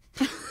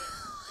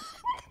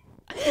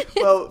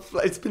 Well,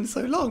 it's been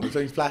so long. So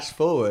you flash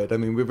forward. I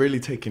mean, we're really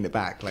taking it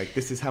back. Like,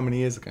 this is how many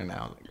years ago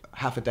now? Like,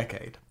 half a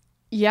decade.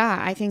 Yeah,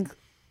 I think,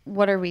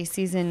 what are we,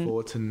 season...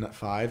 4 to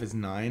 5 is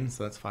 9,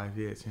 so that's 5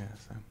 years, yeah.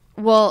 So.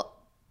 Well,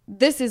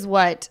 this is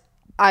what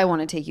I want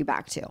to take you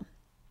back to.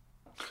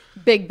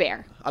 Big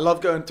Bear. I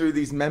love going through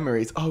these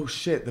memories. Oh,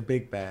 shit, the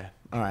Big Bear.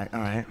 All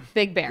right.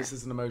 Big Bear. This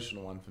is an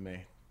emotional one for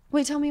me.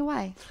 Wait, tell me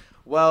why.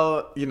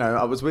 Well, you know,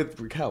 I was with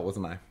Raquel,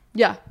 wasn't I?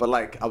 Yeah. But,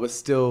 like, I was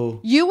still...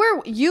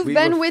 You've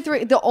been with...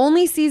 The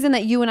only season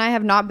that you and I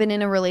have not been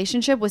in a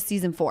relationship was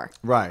season 4.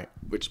 Right,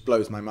 which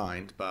blows my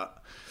mind,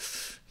 but...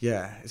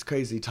 Yeah, it's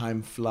crazy.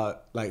 Time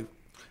like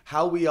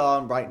how we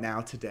are right now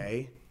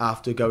today,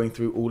 after going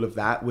through all of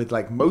that, with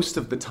like most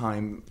of the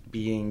time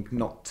being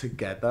not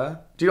together.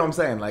 Do you know what I'm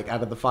saying? Like,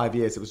 out of the 5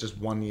 years, it was just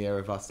 1 year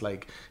of us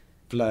like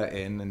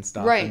flirting and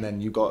stuff, right. And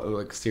then you got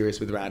like serious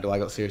with Randall, I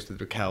got serious with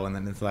Raquel, and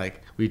then it's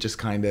like we just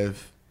kind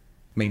of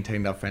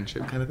maintained our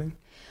friendship, kind of thing.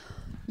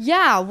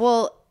 Yeah,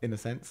 well, in a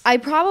sense, I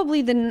probably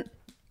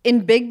in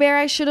Big Bear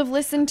I should have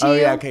listened to you. Oh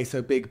yeah, okay.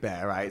 So Big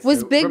Bear, right? Was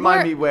so Big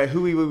remind Bear... me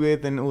who we were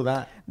with and all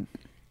that.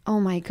 Oh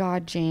my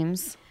God,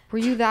 James. Were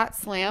you that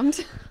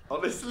slammed?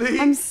 Honestly?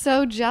 I'm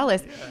so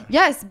jealous. Yeah.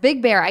 Yes,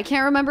 Big Bear. I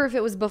can't remember if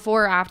it was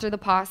before or after the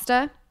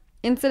pasta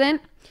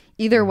incident.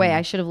 Either way,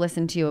 I should have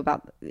listened to you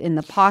about in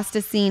the pasta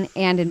scene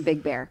and in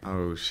Big Bear.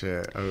 Oh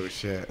shit.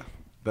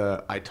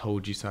 The I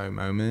told you so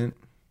moment.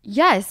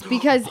 Yes,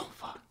 because oh,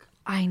 fuck.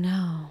 I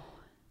know.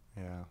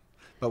 Yeah.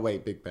 But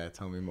wait, Big Bear,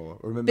 tell me more.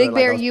 Remember, Big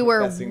Bear, you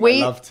were my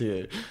love to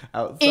you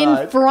outside.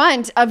 in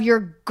front of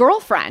your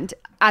girlfriend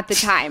at the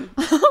time.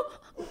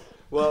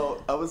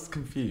 Well, I was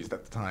confused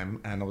at the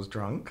time, and I was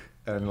drunk,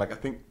 and like I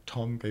think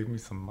Tom gave me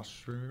some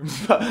mushrooms.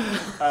 So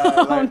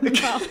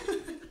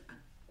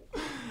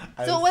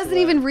it wasn't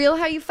even real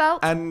how you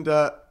felt? And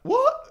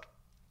what?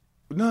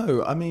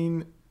 No, I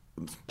mean,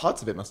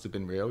 parts of it must have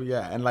been real,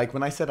 yeah. And like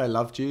when I said I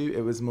loved you,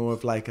 it was more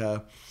of like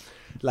a,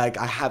 like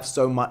I have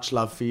so much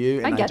love for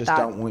you, and I just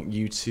don't want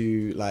you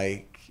to,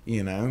 like,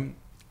 you know,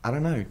 I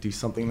don't know, do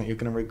something that you're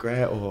going to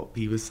regret, or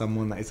be with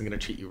someone that isn't going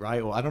to treat you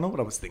right, or I don't know what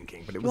I was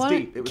thinking, but it was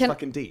deep. It was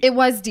fucking deep. It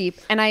was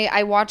deep. And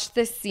I watched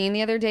this scene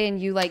the other day,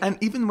 and you like... And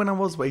even when I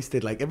was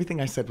wasted, like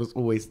everything I said was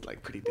always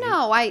like pretty deep.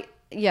 No,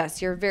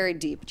 yes, you're very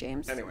deep,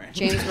 James. Anyway.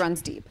 James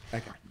runs deep.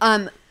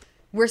 Okay.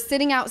 We're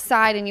sitting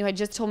outside, and you had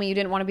just told me you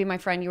didn't want to be my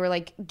friend. You were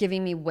like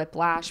giving me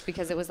whiplash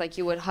because it was like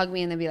you would hug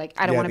me and then be like,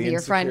 I don't want to be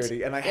your friend.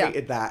 And I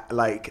hated that.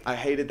 Like, I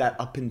hated that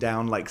up and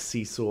down, like,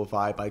 seesaw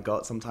vibe I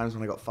got sometimes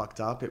when I got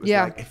fucked up. It was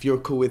like, if you're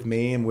cool with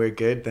me and we're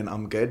good, then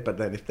I'm good. But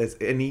then if there's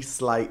any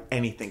slight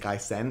anything I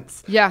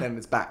sense, then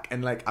it's back.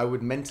 And like, I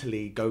would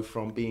mentally go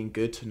from being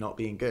good to not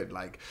being good.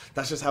 Like,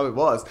 that's just how it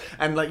was.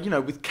 And like, you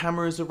know, with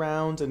cameras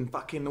around and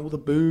fucking all the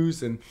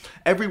booze, and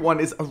everyone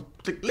is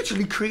like,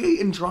 literally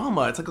creating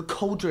drama. It's like a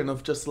cauldron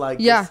of just like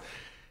this,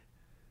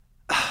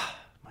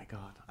 my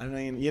God, I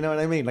mean, you know what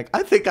I mean? Like,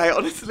 I think I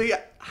honestly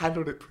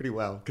handled it pretty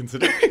well,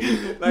 considering.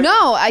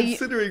 Like,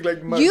 considering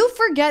like you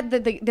forget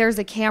that there's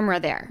a camera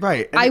there,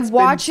 right? And I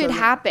watch it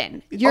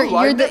happen.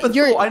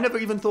 I never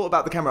even thought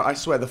about the camera. I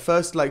swear, the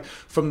first, like,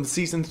 from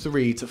season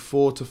 3 to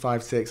 4 to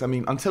 5, 6. I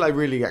mean, until I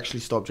really actually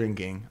stopped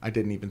drinking, I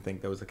didn't even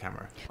think there was a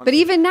camera. Honestly. But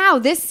even now,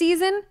 this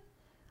season,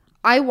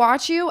 I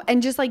watch you,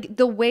 and just like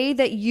the way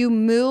that you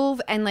move,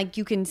 and like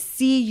you can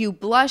see you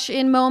blush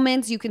in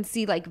moments, you can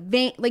see like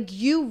like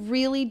you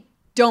really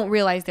don't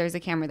realize there's a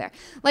camera there.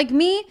 Like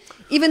me,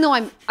 even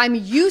though I'm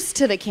used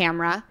to the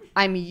camera,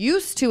 I'm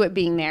used to it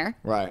being there,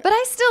 right? But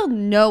I still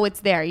know it's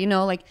there, you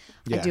know, like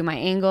I do my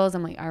angles.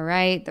 I'm like, all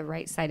right, the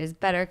right side is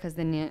better because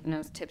the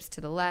nose tips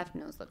to the left,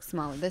 nose looks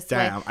smaller this way.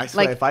 Damn, I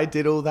swear, like, if I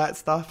did all that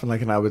stuff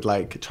and I would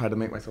like try to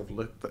make myself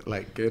look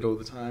like good all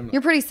the time.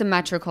 You're pretty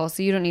symmetrical,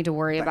 so you don't need to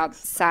worry about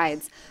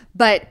sides.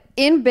 But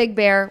in Big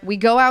Bear, we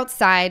go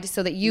outside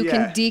so that you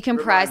can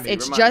decompress.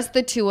 It's just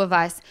the two of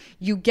us.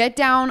 You get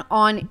down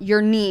on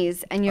your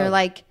knees and you're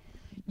like,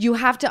 you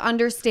have to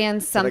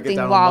understand something, Did I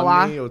get down Lala.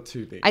 on 1 knee or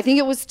 2 knees? I think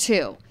it was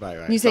 2.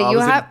 Right. You say so you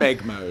I was have in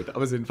beg mode. I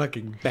was in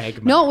fucking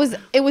beg mode. No,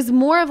 it was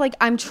more of like,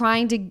 I'm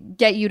trying to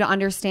get you to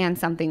understand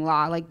something,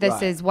 La. Like,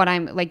 this is what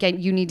I'm like.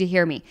 You need to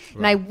hear me. Right.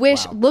 And I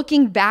wish,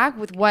 looking back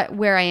with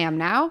where I am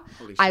now,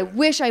 I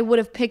wish I would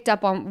have picked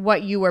up on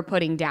what you were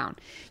putting down.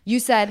 You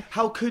said,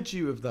 how could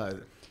you have though?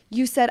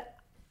 You said,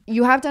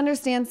 you have to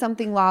understand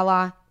something,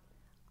 Lala.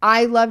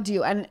 I loved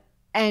you, and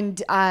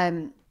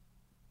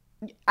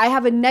I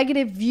have a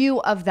negative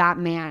view of that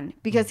man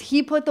because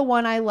he put the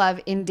one I love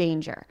in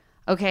danger.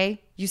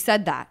 Okay? You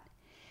said that.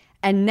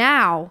 And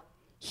now,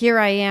 here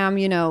I am,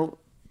 you know,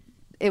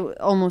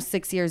 almost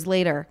 6 years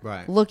later,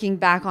 looking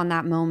back on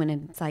that moment,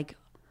 and it's like,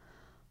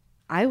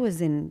 I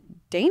was in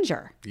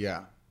danger.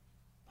 Yeah.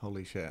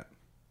 Holy shit.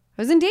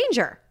 I was in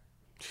danger.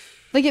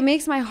 Like, it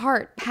makes my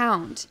heart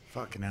pound.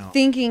 Fucking hell.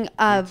 Thinking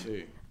of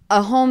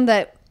a home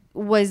that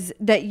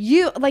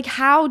you, like,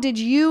 how could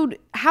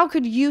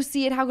you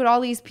see it? How could all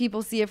these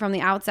people see it from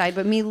the outside?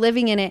 But me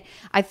living in it,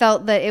 I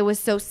felt that it was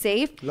so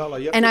safe.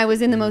 Lala, and I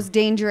was in the most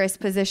dangerous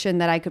position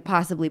that I could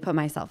possibly put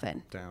myself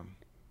in. Damn.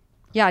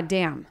 Yeah,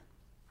 damn.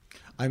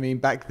 I mean,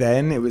 back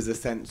then it was a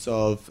sense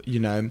of, you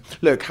know,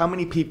 look, how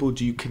many people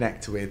do you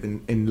connect with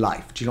in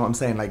life? Do you know what I'm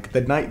saying? Like,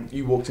 the night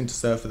you walked into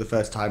Surf for the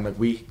first time, like,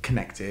 we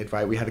connected,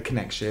 right? We had a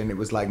connection. It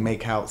was like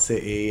make out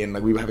city, and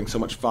like we were having so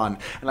much fun.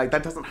 And like,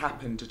 that doesn't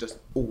happen to just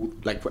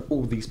for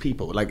all these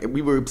people. Like,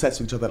 we were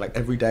obsessed with each other, like,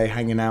 every day,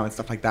 hanging out and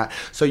stuff like that.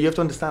 So you have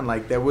to understand,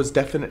 like, there was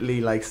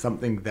definitely like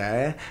something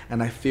there.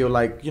 And I feel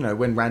like, you know,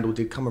 when Randall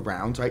did come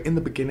around, right, in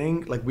the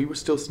beginning, like, we were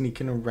still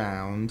sneaking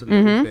around a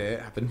little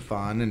bit, having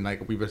fun, and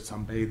like we were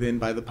sunbathing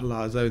by the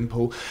palazzo in the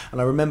pool. And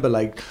I remember,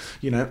 like,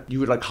 you know, you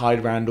would like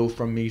hide Randall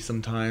from me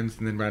sometimes,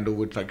 and then Randall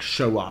would like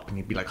show up and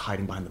he'd be like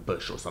hiding behind the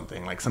bush or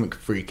something, like something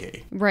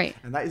freaky. Right.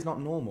 And that is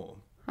not normal.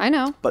 I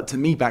know. But to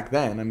me back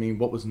then, I mean,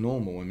 what was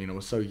normal? I mean, I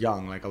was so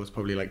young. Like, I was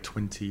probably like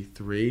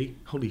 23.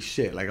 Holy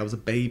shit. Like, I was a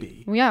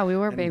baby. Yeah, we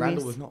were babies.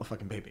 Randall was not a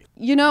fucking baby.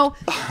 You know,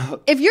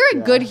 if you're a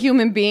good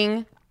human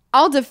being,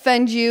 I'll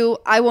defend you.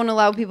 I won't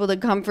allow people to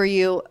come for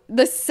you.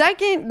 The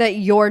second that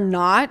you're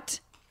not,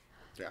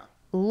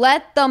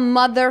 let the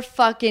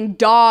motherfucking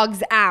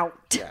dogs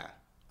out. Yeah.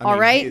 All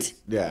right?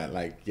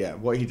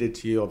 What he did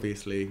to you,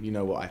 obviously, you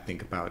know what I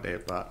think about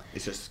it, but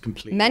it's just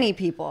completely... Many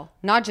people,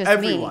 not just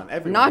everyone.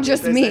 Not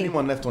just me. me. If there's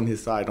anyone left on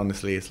his side,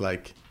 honestly, it's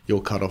like,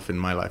 you're cut off in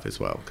my life as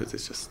well, because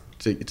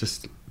it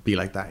just be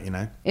like that, you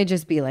know? It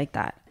just be like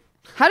that.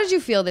 How did you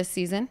feel this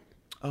season?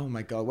 Oh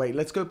my God. Wait,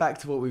 let's go back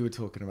to what we were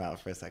talking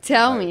about for a second.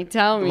 Tell me.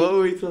 What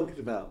were we talking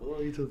about?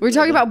 We're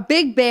talking about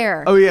Big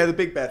Bear. Oh yeah, the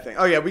Big Bear thing.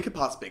 Oh yeah, we could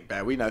pass Big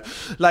Bear. We know.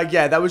 Like,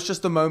 yeah, that was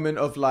just a moment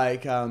of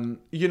like,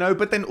 you know,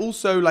 but then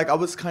also like, I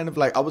was kind of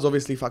like, I was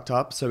obviously fucked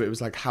up. So it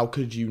was like, how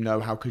could you know?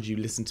 How could you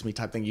listen to me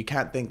type thing? You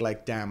can't think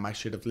like, damn, I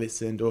should have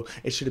listened, or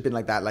it should have been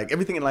like that. Like,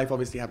 everything in life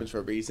obviously happens for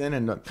a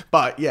reason.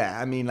 But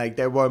yeah, I mean, like,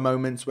 there were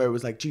moments where it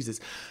was like, Jesus,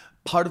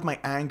 part of my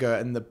anger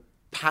and the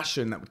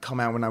passion that would come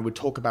out when I would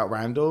talk about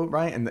Randall,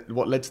 right? And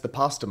what led to the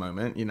pasta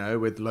moment, you know,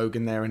 with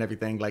Logan there and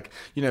everything. Like,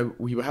 you know,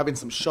 we were having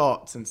some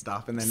shots and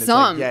stuff, and then it's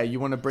like, yeah, you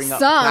want to bring up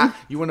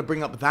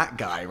that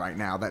guy right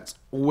now that's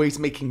always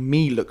making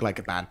me look like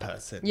a bad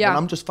person. Yeah. And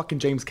I'm just fucking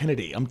James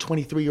Kennedy. I'm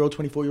 23-year-old,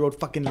 24-year-old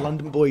fucking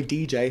London boy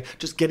DJ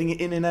just getting it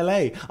in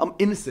LA. I'm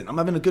innocent. I'm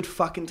having a good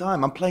fucking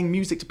time. I'm playing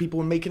music to people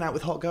and making out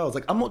with hot girls.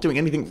 Like, I'm not doing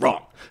anything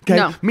wrong. Okay.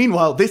 No.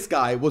 Meanwhile, this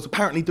guy was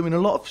apparently doing a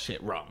lot of shit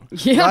wrong.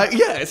 Yeah. Right?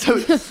 Yeah. So,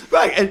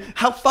 right. And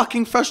how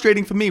fucking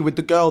frustrating for me with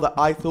the girl that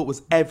I thought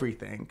was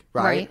everything.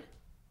 Right.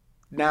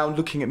 Now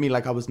looking at me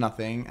like I was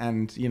nothing,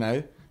 and, you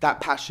know,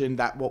 that passion,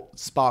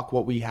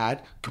 what we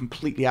had,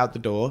 completely out the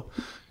door.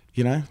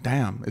 You know,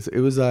 damn,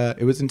 it was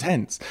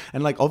intense.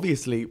 And like,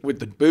 obviously with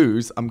the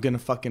booze, I'm going to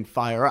fucking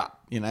fire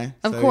up, you know?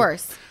 Of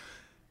course.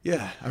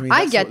 Yeah. I mean,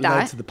 that's what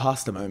led to the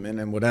pasta moment,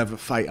 and whatever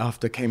fight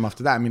came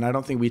after that. I mean, I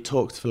don't think we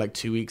talked for like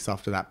 2 weeks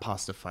after that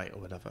pasta fight or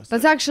whatever. So.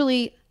 That's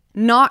actually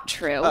not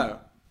true. Oh,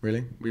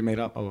 really? We made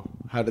up? Oh,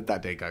 how did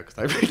that day go? Because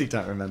I really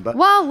don't remember.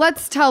 Well,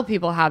 let's tell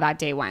people how that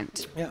day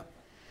went. Yeah.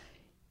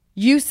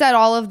 You said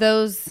all of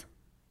those,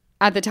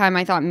 at the time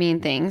I thought, mean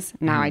things.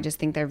 Now I just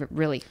think they're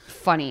really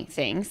funny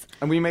things.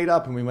 And we made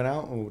up and we went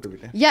out, or what did we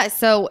do? Yeah,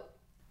 so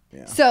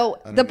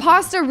the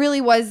pasta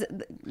really was...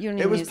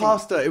 It was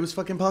pasta. It was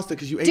fucking pasta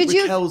because you ate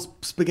Raquel's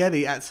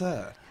spaghetti at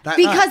Sir.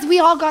 Because we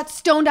all got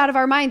stoned out of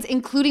our minds,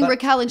 including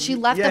Raquel, and she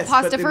left the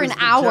pasta for an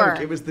hour.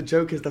 It was the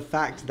joke is the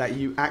fact that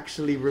you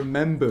actually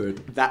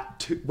remembered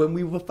that when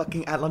we were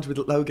fucking at lunch with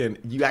Logan,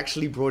 you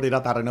actually brought it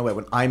up out of nowhere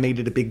when I made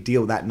it a big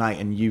deal that night,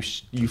 and you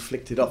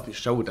flicked it off your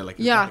shoulder like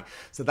funny.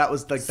 So that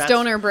was like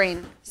stoner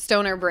brain.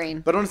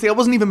 But honestly, I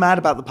wasn't even mad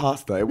about the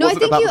pasta. It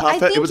wasn't about the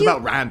pasta. It was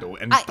about Randall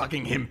and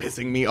fucking him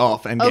pissing me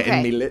off and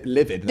getting me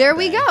livid. There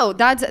we go.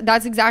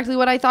 That's exactly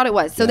what I thought it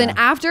was. So then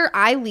after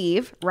I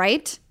leave,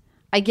 right?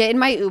 I get in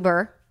my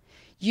Uber,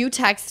 you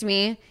text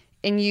me,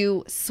 and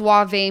you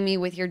suave me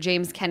with your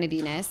James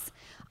Kennedy-ness.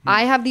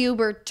 I have the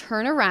Uber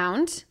turn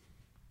around,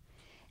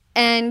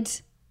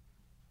 and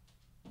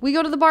we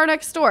go to the bar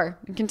next door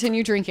and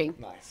continue drinking.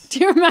 Nice. Do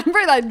you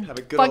remember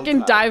that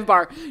fucking dive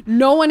bar?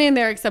 No one in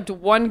there except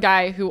one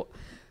guy who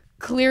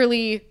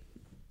clearly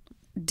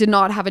did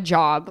not have a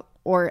job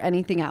or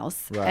anything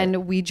else. Right.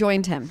 And we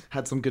joined him.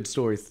 Had some good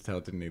stories to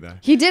tell, didn't he, though?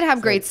 He did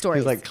have great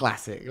stories. He was like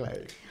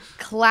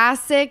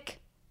classic.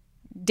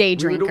 Day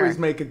drinker. We would always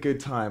make a good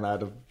time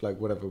out of like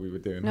whatever we were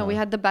doing. No, we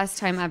had the best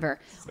time ever.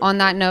 On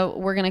that note,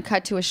 we're going to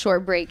cut to a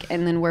short break,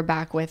 and then we're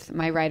back with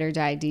my ride or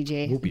die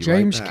DJ,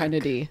 James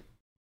Kennedy.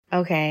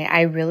 Okay,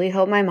 I really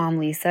hope my mom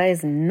Lisa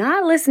is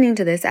not listening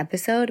to this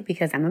episode,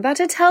 because I'm about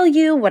to tell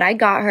you what I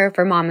got her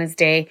for Mama's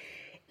Day.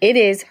 It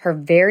is her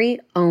very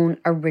own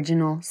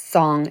original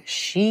song.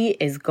 She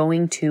is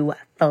going to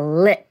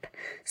flip.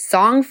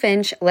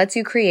 Songfinch lets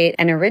you create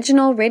an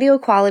original radio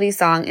quality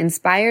song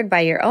inspired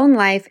by your own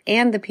life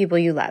and the people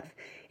you love.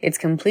 It's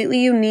completely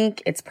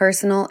unique, it's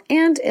personal,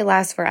 and it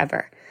lasts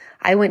forever.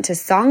 I went to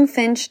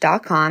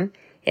songfinch.com.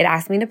 It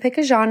asked me to pick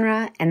a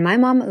genre, and my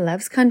mom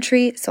loves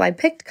country, so I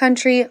picked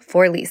country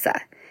for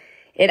Lisa.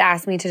 It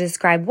asked me to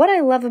describe what I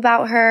love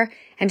about her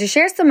and to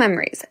share some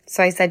memories.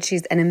 So I said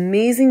she's an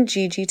amazing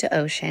Gigi to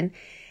Ocean,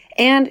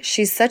 and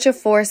she's such a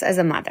force as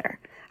a mother.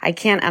 I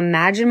can't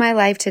imagine my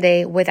life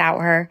today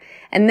without her.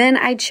 And then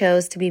I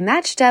chose to be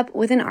matched up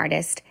with an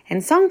artist,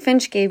 and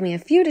Songfinch gave me a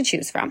few to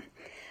choose from.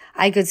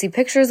 I could see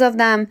pictures of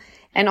them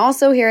and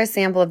also hear a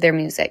sample of their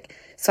music.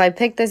 So I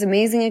picked this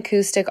amazing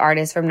acoustic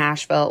artist from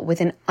Nashville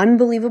with an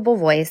unbelievable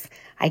voice.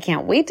 I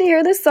can't wait to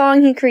hear the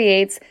song he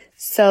creates.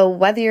 So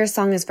whether your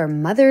song is for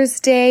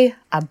Mother's Day,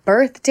 a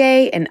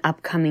birthday, an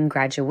upcoming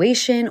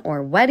graduation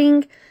or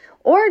wedding,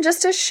 or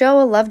just to show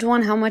a loved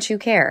one how much you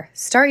care,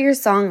 start your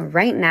song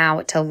right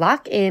now to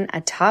lock in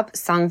a top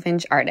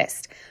Songfinch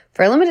artist.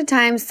 For a limited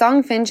time,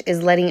 Songfinch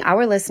is letting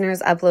our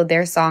listeners upload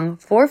their song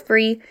for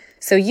free,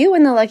 so you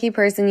and the lucky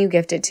person you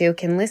gift it to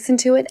can listen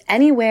to it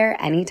anywhere,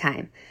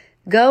 anytime.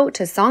 Go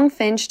to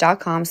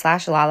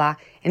songfinch.com/Lala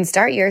and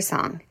start your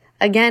song.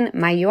 Again,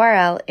 my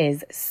URL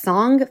is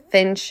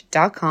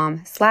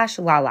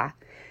songfinch.com/Lala.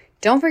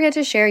 Don't forget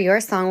to share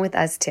your song with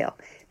us too.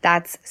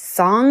 That's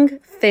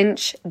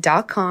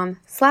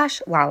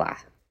songfinch.com/Lala.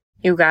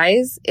 You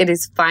guys, it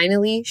is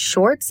finally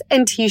shorts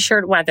and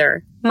t-shirt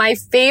weather. My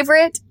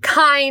favorite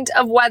kind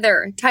of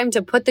weather. Time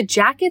to put the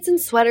jackets and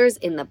sweaters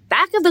in the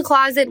back of the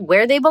closet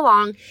where they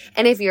belong.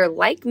 And if you're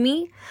like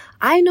me,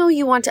 I know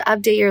you want to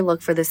update your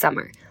look for the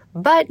summer,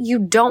 but you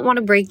don't want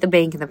to break the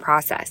bank in the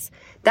process.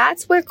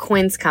 That's where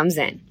Quince comes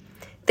in.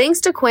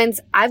 Thanks to Quince,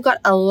 I've got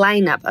a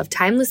lineup of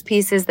timeless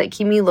pieces that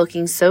keep me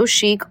looking so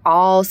chic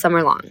all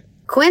summer long.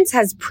 Quince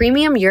has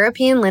premium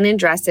European linen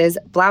dresses,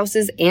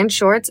 blouses, and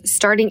shorts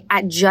starting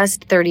at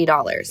just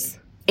 $30.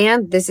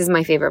 And this is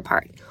my favorite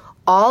part.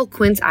 All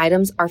Quince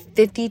items are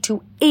 50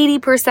 to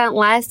 80%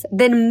 less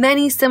than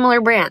many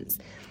similar brands.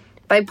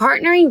 By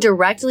partnering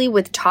directly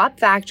with top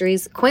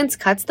factories, Quince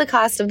cuts the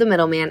cost of the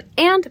middleman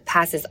and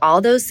passes all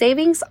those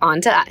savings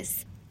on to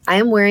us. I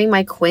am wearing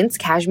my Quince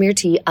cashmere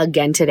tee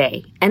again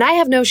today, and I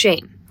have no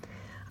shame.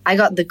 I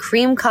got the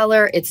cream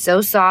color. It's so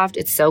soft,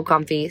 it's so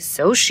comfy,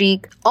 so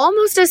chic,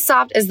 almost as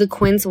soft as the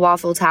Quince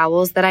waffle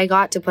towels that I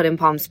got to put in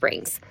Palm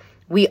Springs.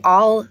 We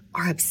all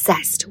are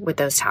obsessed with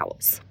those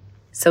towels.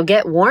 So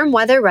get warm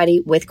weather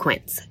ready with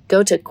Quince.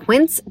 Go to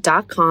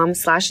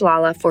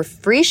quince.com/Lala for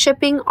free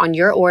shipping on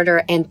your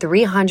order and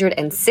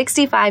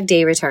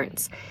 365-day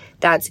returns.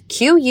 That's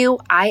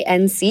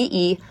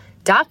QUINCE.com/Lala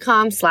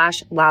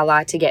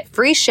to get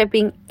free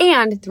shipping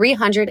and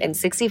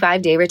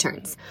 365-day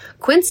returns.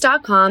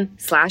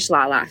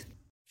 Quince.com/Lala.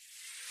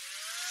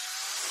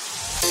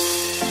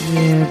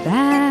 We're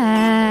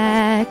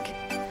back.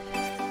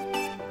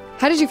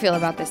 How did you feel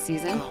about this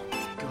season? Oh my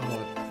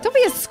God. Don't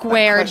be a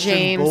square, That question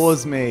James.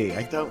 bores me.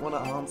 I don't want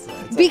to answer.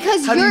 It's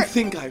Because how do you you're-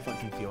 think I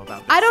fucking feel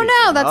about this I don't know.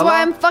 season, That's Lala?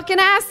 why I'm fucking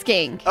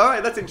asking. All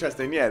right, that's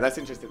interesting. Yeah, that's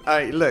interesting. All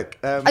right, look.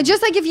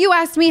 Just like if you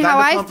asked me how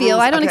I Vanderpump feel,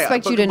 Rules- I don't okay,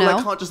 expect but- you to well, know.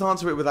 I can't just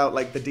answer it without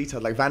like the detail.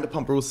 Like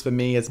Vanderpump Rules for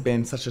me has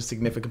been such a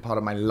significant part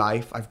of my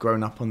life. I've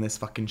grown up on this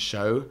fucking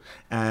show,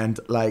 and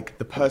like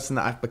the person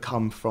that I've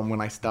become from when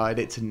I started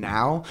it to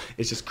now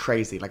is just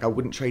crazy. Like I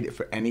wouldn't trade it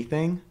for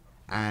anything,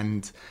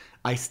 and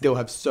I still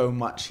have so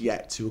much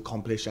yet to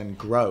accomplish and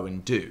grow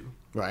and do.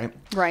 Right.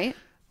 Right.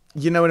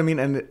 You know what I mean?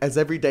 And as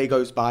every day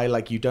goes by,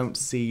 like you don't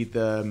see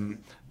the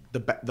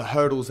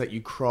hurdles that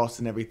you cross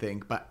and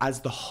everything, but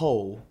as the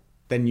whole,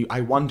 then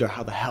I wonder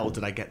how the hell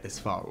did I get this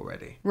far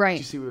already? Right. Do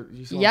you see what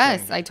I'm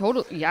Yes, saying? I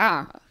totally.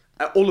 Yeah.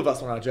 All of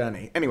us on our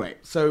journey. Anyway,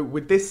 so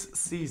with this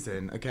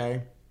season,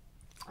 okay,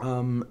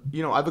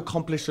 you know, I've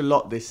accomplished a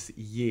lot this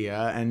year,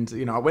 and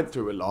you know, I went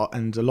through a lot,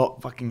 and a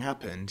lot fucking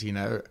happened. You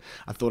know,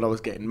 I thought I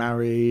was getting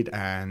married,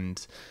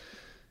 and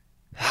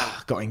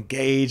got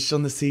engaged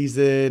on the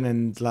season,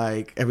 and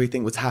like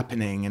everything was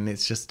happening, and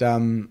it's just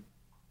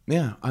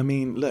yeah, I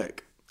mean,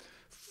 look,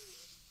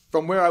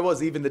 from where I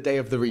was even the day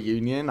of the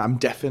reunion, I'm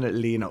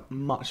definitely in a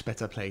much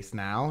better place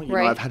now. You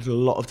know, I've had a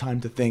lot of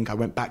time to think. I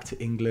went back to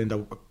England,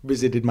 I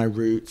visited my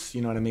roots,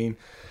 you know what I mean?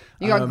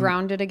 You got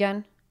grounded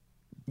again?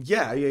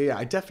 Yeah.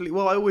 I definitely,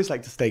 well, I always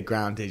like to stay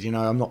grounded, you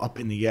know, I'm not up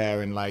in the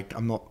air and like,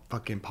 I'm not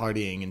fucking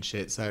partying and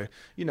shit. So,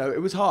 you know,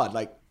 it was hard.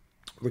 Like,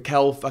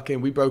 Raquel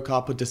we broke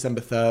up on December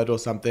 3rd or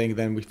something.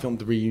 Then we filmed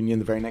the reunion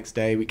the very next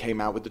day. We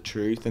came out with the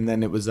truth. And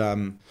then it was,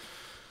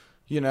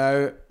 you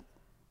know,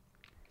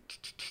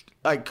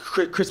 like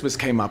Christmas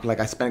came up. Like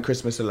I spent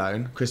Christmas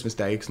alone, Christmas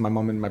Day, because my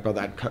mom and my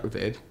brother had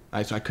COVID.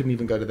 So I couldn't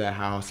even go to their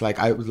house. Like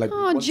I was like,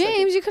 oh,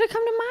 James, you could have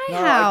come to my no,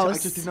 house. I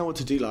just didn't know what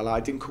to do, Lala. I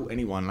didn't call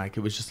anyone. Like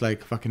it was just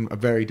like fucking a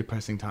very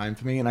depressing time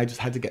for me, and I just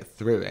had to get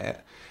through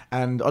it.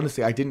 And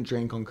honestly, I didn't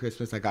drink on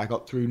Christmas. Like I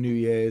got through New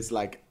Year's,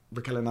 like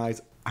Raquel and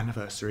I's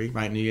anniversary,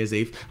 right? New Year's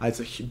Eve. It's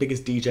the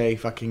biggest DJ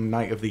fucking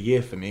night of the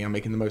year for me. I'm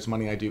making the most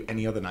money I do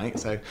any other night.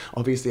 So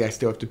obviously I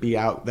still have to be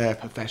out there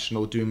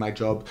professional, doing my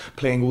job,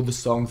 playing all the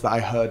songs that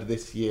I heard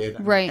this year.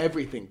 That meant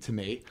everything to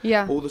me.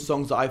 Yeah. All the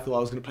songs that I thought I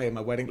was going to play at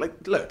my wedding.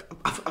 Like, look,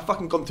 I've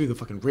fucking gone through the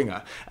fucking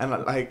ringer. And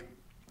like,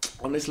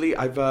 honestly,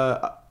 I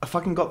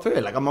fucking got through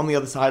it. Like I'm on the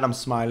other side, I'm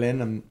smiling,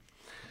 and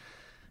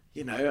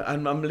you know,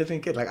 I'm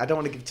living good. Like, I don't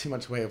want to give too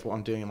much away of what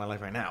I'm doing in my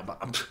life right now,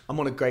 but I'm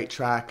on a great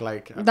track.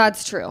 Like,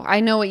 that's true. I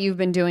know what you've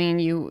been doing,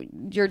 and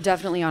you're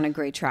definitely on a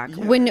great track.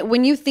 Yeah.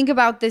 When you think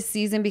about this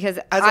season, because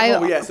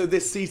so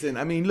this season,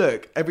 I mean,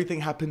 look,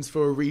 everything happens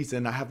for a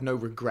reason. I have no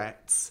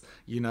regrets.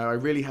 You know, I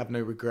really have no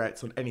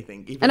regrets on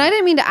anything. And I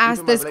didn't mean to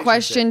ask this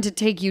question to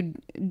take you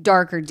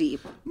dark or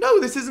deep.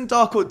 No, this isn't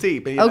dark or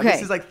deep. You know, okay.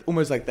 This is like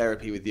almost like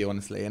therapy with you,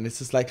 honestly. And it's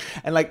just like,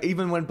 and like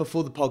even when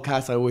before the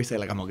podcast, I always say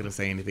like, I'm not going to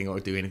say anything or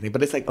do anything.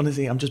 But it's like,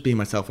 honestly, I'm just being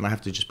myself, and I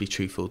have to just be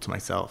truthful to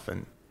myself.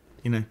 And,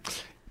 you know.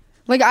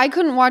 Like I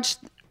couldn't watch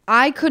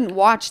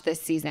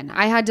this season.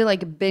 I had to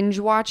like binge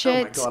watch it.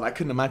 Oh my God, I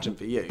couldn't imagine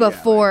for you.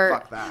 Before, yeah,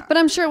 like, fuck that. But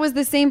I'm sure it was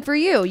the same for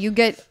you. You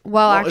get,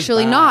 well, not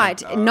actually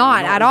not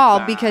at all,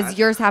 bad. because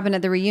yours happened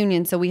at the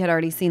reunion, so we had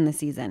already seen the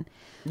season.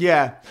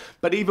 Yeah,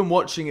 but even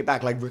watching it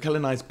back, like Raquel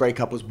and I's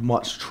breakup was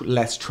much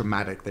less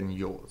traumatic than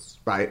yours,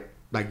 right?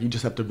 Like you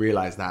just have to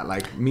realize that.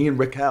 Like me and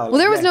Raquel. Well,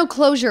 there was no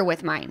closure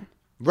with mine.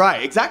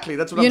 Right, exactly.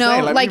 That's what I'm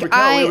saying. Like me and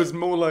Raquel, it was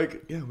more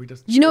like, yeah, we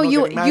just. You know,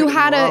 you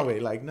had are we?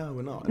 Like, no,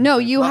 we're not. No,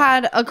 you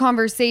had a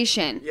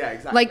conversation. Yeah,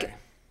 exactly. Like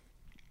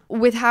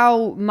with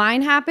how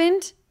mine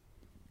happened,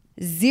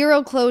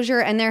 zero closure,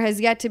 and there has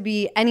yet to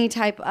be any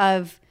type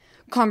of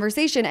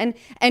conversation.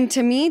 And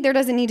to me, there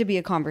doesn't need to be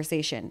a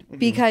conversation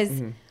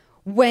because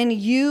when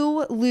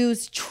you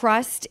lose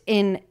trust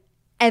in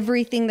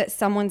everything that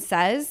someone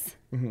says,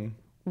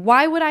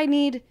 why would I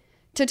need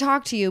to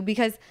talk to you?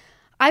 Because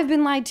I've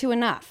been lied to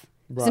enough.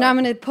 Right. So now I'm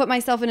going to put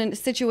myself in a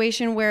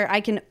situation where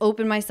I can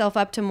open myself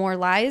up to more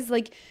lies.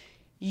 Like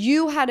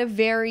you had a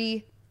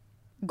very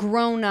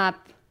grown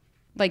up,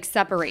 like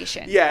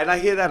separation. Yeah, and I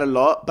hear that a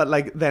lot. But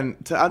like, then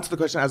to answer the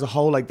question as a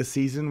whole, like the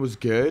season was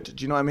good.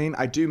 Do you know what I mean?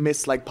 I do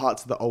miss like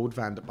parts of the old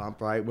Vanderpump,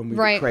 right? When we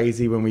were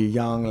crazy, when we were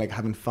young, like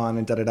having fun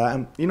and da-da-da.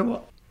 And you know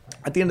what?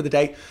 At the end of the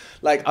day,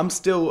 like I'm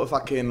still a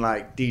fucking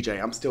like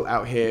DJ. I'm still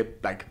out here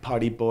like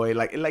party boy.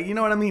 Like you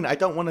know what I mean? I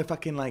don't want to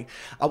fucking like,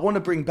 I want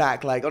to bring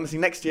back like, honestly,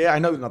 next year, I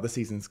know another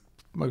season's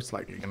most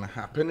likely going to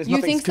happen.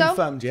 Nothing's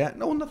confirmed yet.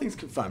 No, nothing's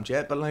confirmed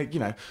yet. But like, you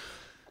know,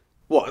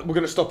 what, we're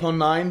going to stop on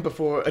 9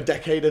 before a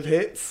decade of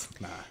hits?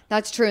 Nah.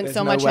 That's true. And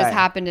so much has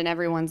happened in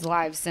everyone's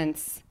lives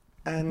since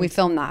we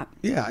filmed that.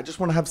 Yeah, I just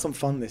want to have some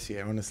fun this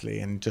year,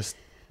 honestly, and just,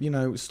 you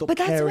know, stop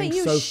caring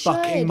so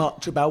fucking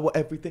much about what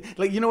everything...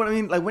 Like, you know what I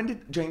mean? Like, when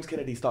did James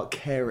Kennedy start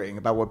caring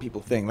about what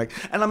people think? Like,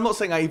 and I'm not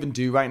saying I even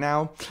do right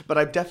now, but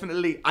I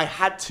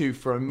had to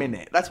for a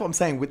minute. That's what I'm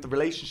saying with the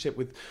relationship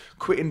with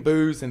quitting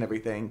booze and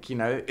everything, you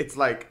know? It's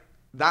like...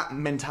 that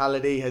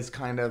mentality has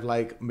kind of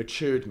like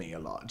matured me a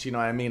lot. Do you know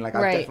what I mean? Like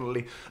I've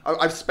definitely,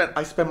 I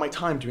spend my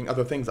time doing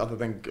other things other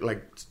than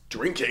like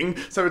drinking.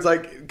 So it's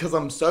like, because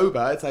I'm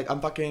sober, it's like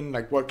I'm fucking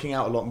like working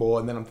out a lot more,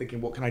 and then I'm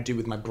thinking, what can I do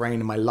with my brain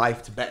and my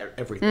life to better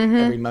everything,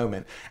 every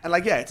moment? And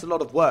like, yeah, it's a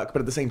lot of work, but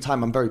at the same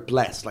time, I'm very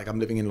blessed. Like I'm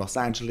living in Los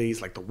Angeles,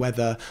 like the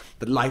weather,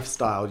 the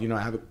lifestyle, you know,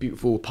 I have a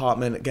beautiful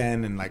apartment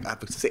again, and like I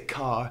have a sick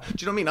car. Do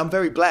you know what I mean? I'm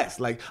very blessed.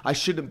 Like I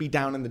shouldn't be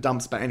down in the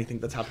dumps about anything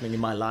that's happening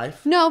in my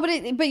life. No,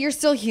 but you're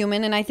still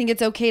human. And I think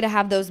it's okay to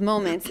have those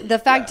moments. The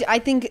fact, I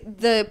think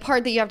the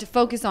part that you have to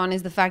focus on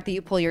is the fact that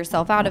you pull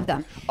yourself out of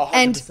them.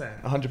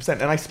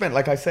 100%. And I spent,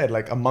 like I said,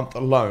 like a month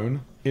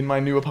alone in my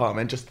new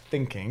apartment just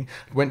thinking.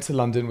 Went to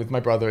London with my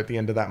brother at the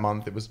end of that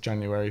month. It was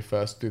January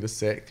 1st through the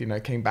 6th. You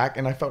know, came back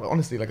and I felt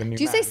honestly like a new man.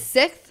 Do you say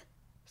 6th?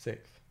 6th.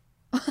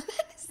 That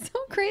is so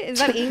crazy. Is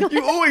that English?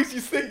 You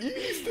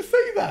used to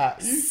say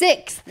that.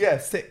 6th. Yeah,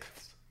 6th.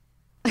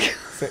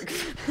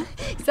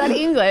 6th. Is that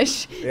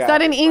English? Yeah, is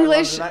that an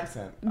English? London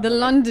accent. The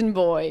London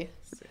boy.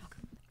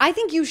 I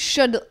think you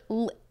should,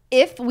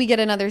 if we get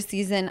another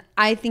season,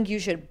 I think you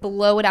should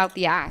blow it out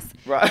the ass.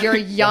 Right. You're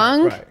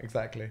young. Right,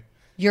 exactly.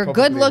 You're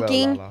good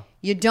looking.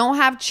 You don't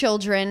have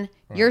children.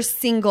 Right. You're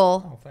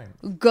single.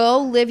 Go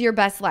live your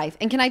best life.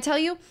 And can I tell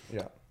you?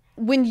 Yeah.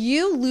 When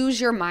you lose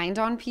your mind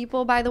on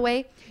people, by the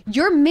way,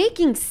 you're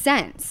making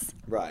sense.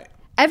 Right.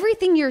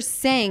 Everything you're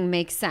saying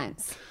makes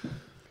sense.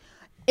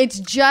 It's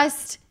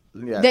just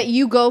that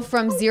you go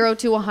from 0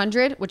 to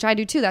 100, which I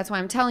do too. That's why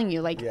I'm telling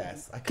you, like,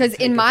 because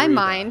in my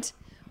mind,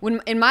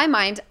 in my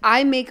mind,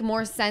 I make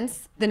more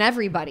sense than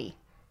everybody.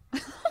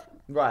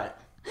 Right.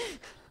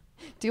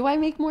 Do I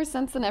make more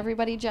sense than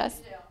everybody,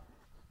 Jess?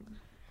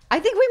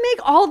 I think we make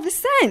all the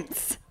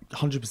sense.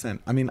 100%.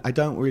 I mean, I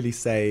don't really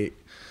say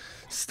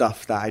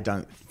stuff that I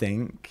don't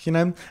think, you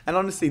know. And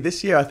honestly,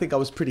 this year I think I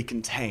was pretty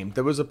contained.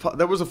 There was a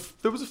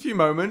few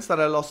moments that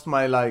I lost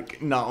my like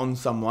nut on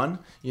someone,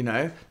 you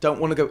know. Don't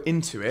want to go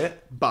into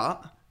it,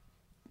 but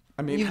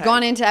I mean, you've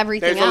gone into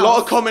everything else. There's a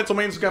lot of comments on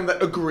my Instagram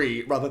that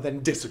agree rather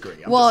than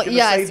disagree. Well,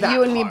 yes,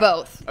 you and me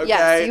both. Okay?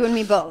 Yes, you and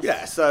me both.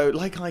 Yeah, so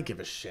like I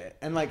give a shit,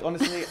 and like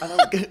honestly, I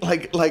don't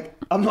get, like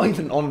I'm not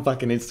even on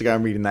fucking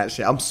Instagram reading that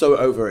shit. I'm so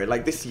over it.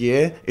 Like this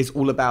year is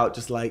all about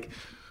just like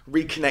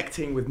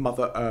reconnecting with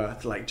Mother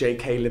Earth, like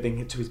JK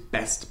living to his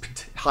best,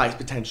 highest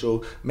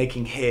potential,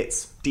 making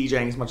hits,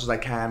 DJing as much as I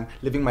can,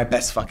 living my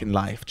best fucking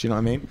life. Do you know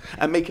what I mean?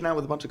 And making out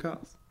with a bunch of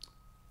girls.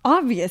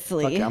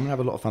 Obviously. Okay, I'm gonna have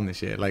a lot of fun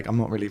this year. Like, I'm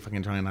not really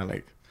fucking trying to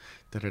like...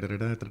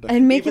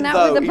 And making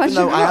out with a bunch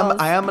of girls.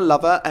 I am a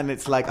lover, and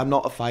it's like, I'm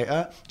not a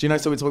fighter. Do you know?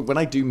 So it's when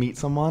I do meet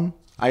someone,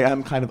 I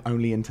am kind of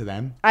only into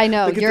them. I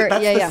know.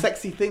 That's the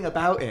sexy thing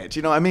about it. Do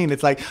you know what I mean?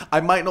 It's like, I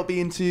might not be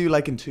into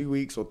like in 2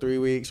 weeks or 3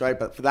 weeks, right?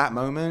 But for that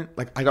moment,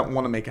 like, I don't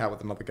want to make out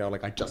with another girl.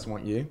 Like, I just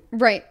want you.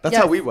 Right. That's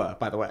how we were,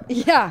 by the way.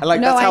 Yeah. And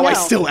like, that's how I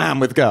still am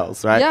with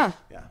girls, right? Yeah.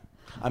 Yeah.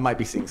 I might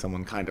be seeing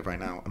someone kind of right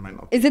now. I might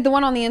not. Is it the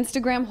one on the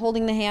Instagram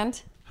holding the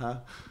hand?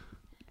 Huh?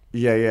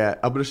 Yeah.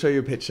 I'm going to show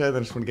you a picture,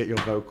 then I just want to get your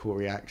vocal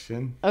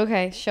reaction.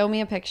 Okay, show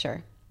me a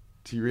picture.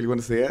 Do you really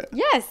want to see it?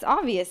 Yes,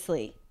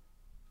 obviously.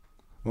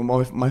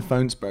 Well, my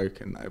phone's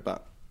broken though,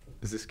 but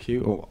is this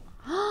cute or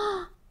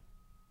what?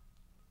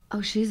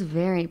 Oh, she's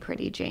very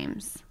pretty,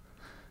 James.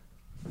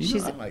 You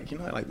know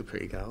I like the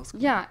pretty girls.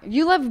 Yeah,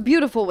 you love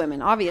beautiful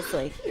women,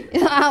 obviously.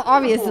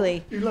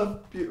 Obviously. You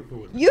love beautiful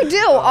women. You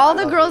do. All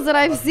the girls that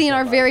I've seen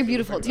are very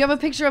beautiful. Do you have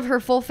a picture of her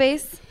full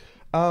face?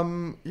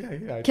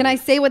 Yeah. Can I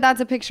say what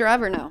that's a picture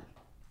of or no?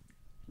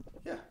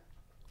 Yeah.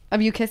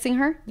 Of you kissing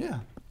her? Yeah.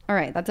 All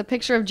right, that's a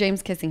picture of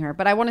James kissing her,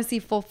 but I want to see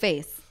full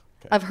face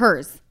of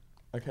hers.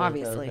 Okay.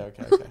 Obviously.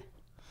 Okay.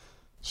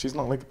 She's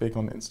not like big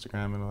on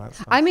Instagram and all that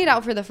stuff. I made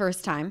out for the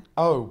first time.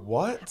 Oh,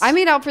 what? I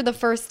made out for the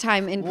first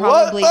time in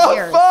probably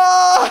years.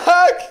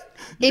 Fuck?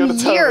 In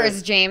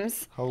years,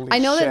 James. Holy I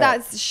know shit.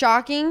 that's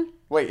shocking.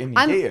 Wait, in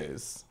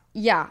years?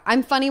 Yeah,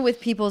 I'm funny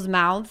with people's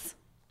mouths.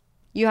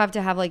 You have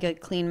to have like a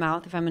clean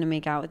mouth if I'm going to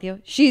make out with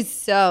you. She's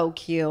so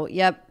cute.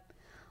 Yep.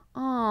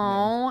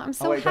 Oh, I'm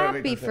so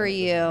happy for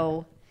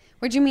you.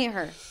 Where'd you meet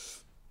her?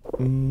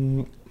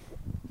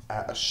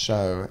 At a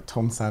show,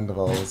 Tom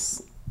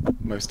Sandoval's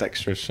Most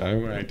Extra show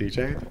where I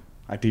DJ'd.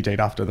 I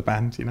DJ'd after the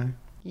band, you know.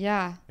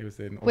 Yeah. It was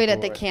in Wait,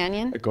 at the Agora.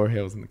 canyon? Agora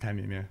Hills in the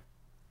canyon, yeah.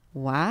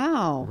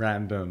 Wow.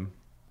 Random.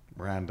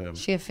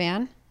 She a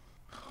fan?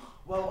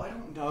 Well, I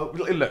don't know.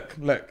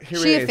 Look. Here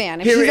She it a is.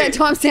 fan. If Here she's it at is.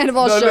 Tom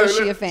Sandoval's show, look,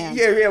 she a fan.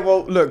 Yeah.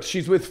 Well, look, she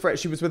was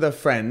with her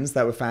friends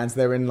that were fans.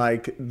 They're in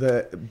like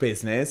the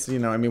business. You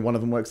know, I mean, one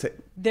of them works at.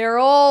 They're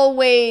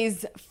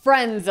always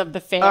friends of the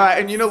fans. All right,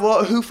 and you know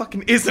what? Who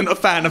fucking isn't a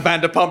fan of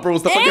Vanderpump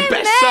Rules? The fucking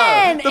best show.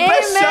 Amen. The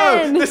best show.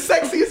 Amen. The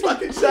sexiest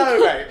fucking show,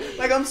 mate.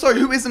 Like, I'm sorry,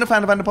 who isn't a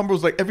fan of Vanderpump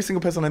Rules? Like, every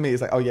single person I meet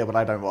is like, oh yeah, but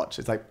I don't watch.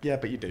 It's like, yeah,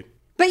 but you do.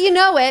 But you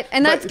know it,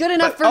 and that's good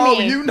enough for me. Oh,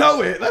 you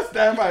know it. That's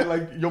damn right.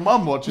 Like, your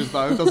mum watches,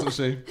 though, doesn't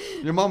she?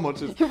 Your mum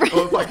watches. Or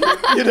it's like,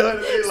 you know what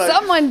I mean? Like,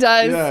 someone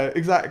does. Yeah,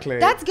 exactly.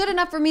 That's good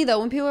enough for me,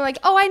 though. When people are like,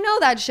 "Oh, I know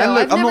that show. And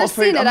look, I've never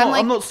seen it."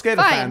 I'm not scared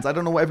of fine. fans. I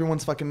don't know what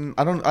everyone's fucking.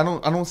 I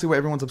don't see what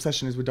everyone's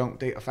obsession is with don't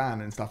date a fan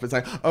and stuff. It's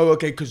like, oh,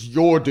 okay, because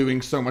you're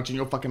doing so much in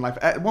your fucking life.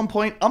 At one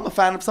point, I'm a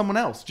fan of someone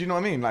else. Do you know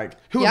what I mean? Like,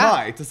 who am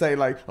I to say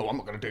like, oh, I'm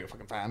not gonna date a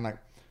fucking fan? Like,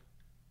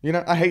 you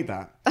know, I hate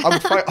that. I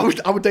would fight.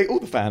 I would date all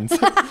the fans. You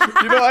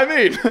know what I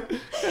mean?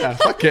 Yeah,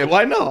 fuck it.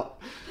 Why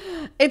not?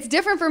 It's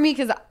different for me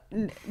because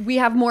we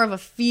have more of a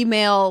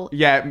female.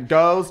 Yeah,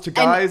 girls to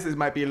guys, it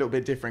might be a little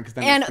bit different because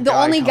then And it's the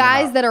guy only coming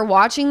guys up. that are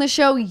watching the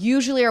show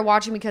usually are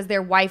watching because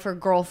their wife or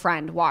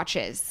girlfriend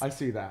watches. I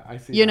see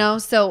that. You know,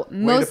 so Way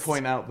most. to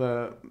point out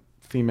the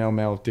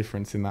female-male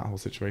difference in that whole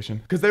situation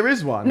because there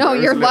is one. No, There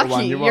is you're a little lucky.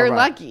 one. You are You're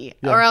right. lucky.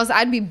 Yeah. Or else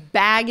I'd be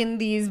bagging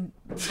these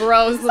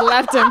bros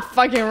left and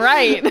fucking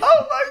right.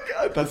 Oh my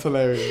god, that's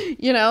hilarious.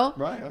 You know?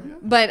 Right, oh, yeah.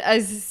 But a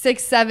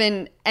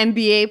 6'7"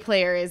 NBA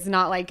player is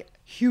not like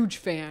huge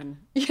fan.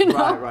 You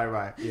know?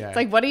 Right. Yeah. It's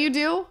like, what do you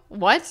do?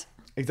 What?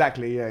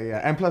 Exactly.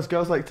 Yeah. And plus,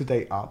 girls like to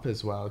date up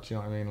as well. Do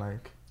you know what I mean?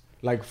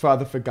 Like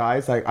for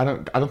guys, like I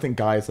don't think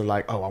guys are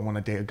like, oh, I want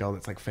to date a girl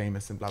that's like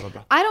famous and blah blah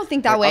blah. I don't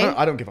think that Like, way.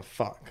 I don't give a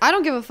fuck. I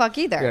don't give a fuck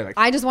either. Yeah, like-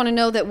 I just want to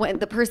know that when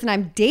the person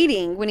I'm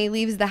dating, when he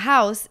leaves the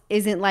house,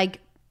 isn't like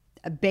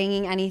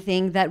banging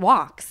anything that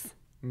walks.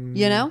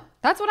 You know?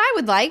 That's what I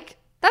would like.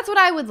 That's what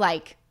I would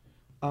like.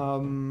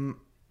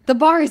 The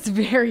bar is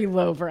very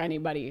low for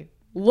anybody.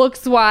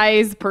 Looks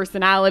wise,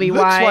 personality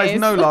wise. Looks wise,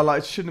 no, Lala,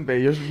 it shouldn't be.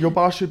 Your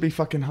bar should be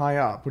fucking high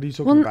up. What are you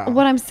talking about?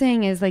 What I'm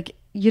saying is like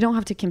you don't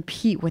have to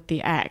compete with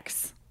the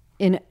ex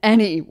in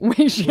any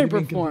way, shape,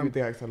 or form. With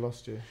the ex, I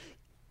lost you.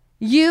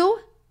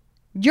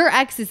 Your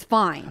ex is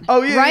fine.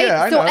 Oh, yeah, right?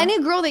 yeah, I so know.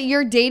 any girl that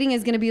you're dating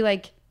is gonna be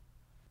like,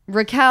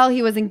 Raquel,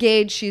 he was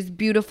engaged, she's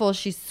beautiful,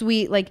 she's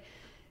sweet. Like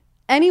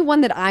anyone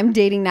that I'm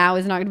dating now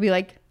is not gonna be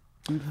like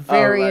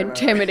very right.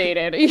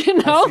 intimidated. You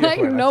know?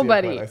 Like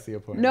nobody. I see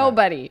your point.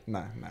 Nobody.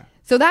 No.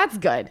 So that's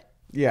good.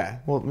 Yeah.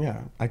 Well,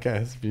 yeah. I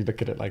guess if you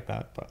look at it like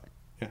that, but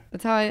yeah.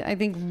 That's how I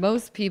think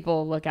most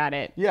people look at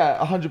it. Yeah,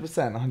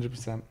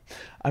 100%.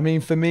 I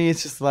mean, for me,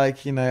 it's just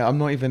like, you know, I'm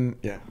not even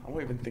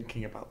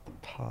thinking about the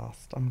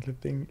past. I'm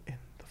living in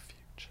the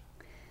future.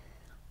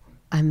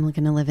 I'm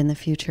gonna live in the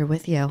future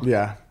with you.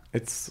 Yeah,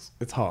 it's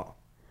hot.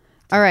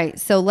 All right,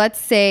 so let's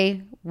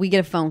say we get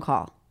a phone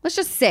call. Let's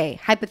just say,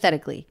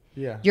 hypothetically,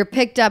 Yeah. you're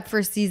picked up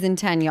for season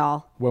 10,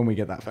 y'all. When we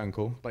get that phone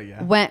call, but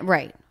yeah.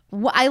 Right.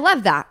 I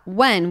love that.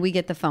 When we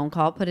get the phone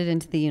call, put it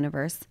into the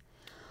universe.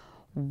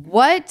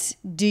 What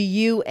do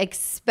you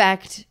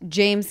expect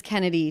James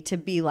Kennedy to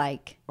be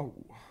like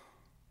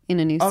in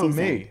a new season? Oh,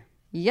 me?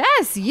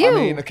 Yes, you. I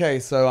mean, okay,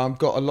 so I've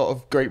got a lot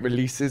of great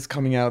releases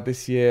coming out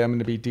this year. I'm going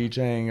to be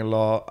DJing a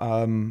lot.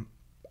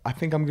 I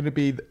think I'm going to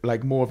be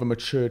like more of a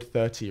matured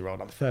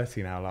 30-year-old. I'm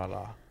 30 now,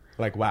 Lala.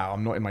 Like, wow,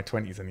 I'm not in my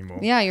 20s anymore.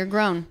 Yeah, you're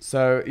grown.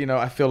 So, you know,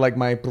 I feel like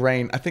my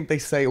brain, I think they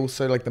say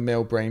also like the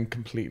male brain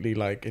completely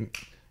like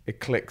it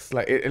clicks,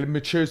 like it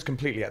matures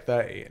completely at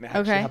 30. And it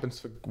actually happens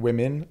for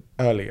women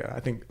earlier. I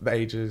think the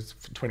age is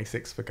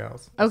 26 for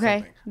girls.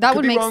 Okay. That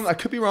would make wrong. I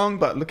could be wrong,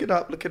 but look it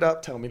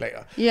up, tell me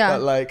later. Yeah.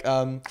 But like,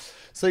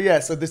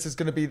 so this is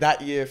going to be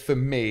that year for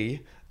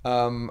me.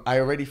 I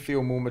already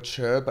feel more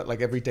mature, but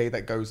like every day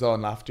that goes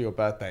on after your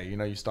birthday, you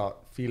know, you start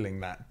feeling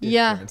that different.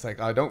 Yeah. It's like,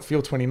 I don't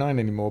feel 29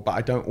 anymore, but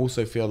I don't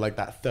also feel like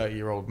that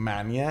 30-year-old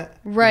man yet.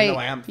 Right. Even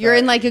though I am 30. You're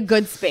in like a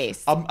good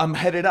space. I'm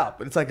headed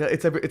up. It's like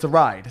it's a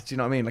ride. Do you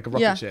know what I mean? Like a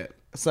rocket ship.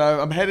 So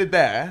I'm headed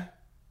there,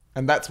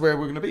 and that's where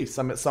we're gonna be.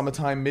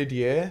 Summertime,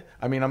 mid-year.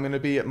 I mean, I'm gonna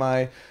be at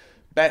my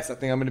best. I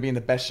think I'm gonna be in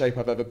the best shape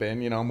I've ever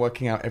been. You know, I'm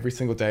working out every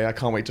single day. I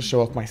can't wait to show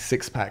off my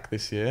 6-pack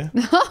this year.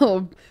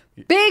 Oh,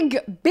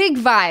 big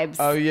vibes.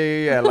 Oh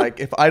yeah.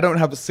 Like if I don't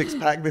have a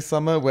 6-pack this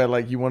summer, where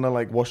like you want to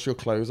like wash your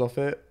clothes off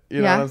it,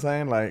 you know what I'm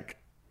saying? Like,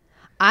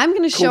 I'm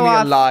gonna show call me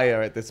off. a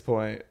liar at this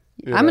point.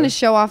 I'm gonna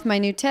show off my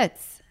new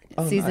tits.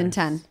 Oh, season nice.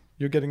 10.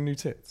 You're getting new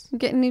tits. I'm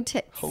getting new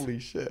tits. Holy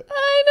shit!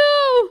 I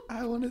know.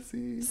 I want to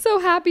see. So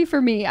happy for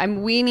me.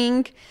 I'm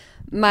weaning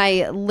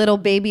my little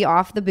baby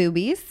off the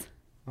boobies.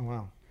 Oh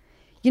wow.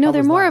 You know, How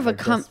they're was more that, of a like,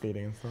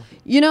 breastfeeding and stuff?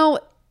 You know,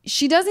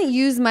 she doesn't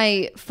use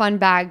my fun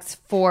bags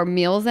for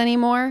meals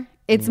anymore.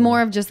 It's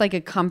more of just like a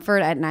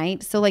comfort at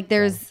night. So like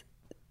there's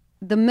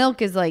the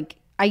milk is like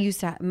I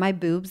used to have, my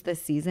boobs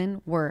this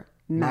season were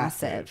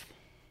massive.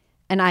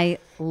 And I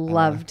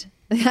loved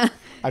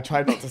I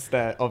tried not to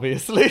stare,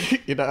 obviously.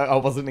 You know, I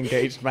wasn't an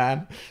engaged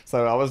man.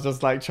 So I was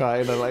just like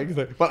trying to like,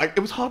 but like, it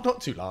was hard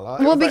not to, Lala.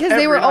 It Well, was, because like,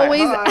 they were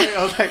every always. night,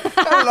 I was like,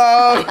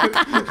 hello.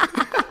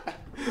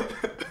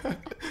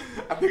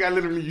 I think I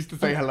literally used to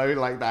say hello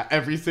like that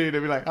every scene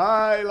and be like,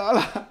 hi,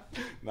 Lala.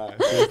 No,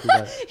 seriously,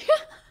 no.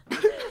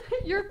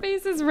 Your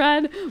face is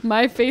red.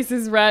 My face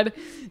is red.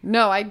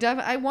 No,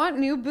 I want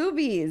new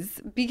boobies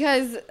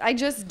because I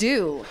just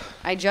do.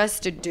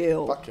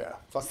 Fuck yeah.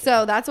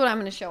 So that's what I'm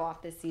going to show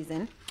off this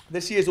season.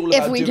 This year's all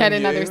about If we doing get you,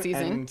 another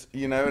season. And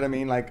you know what I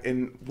mean? Like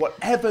in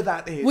whatever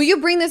that is. Will you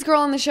bring this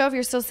girl on the show if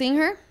you're still seeing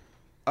her?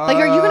 Like,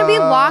 are you going to be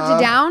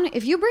locked down?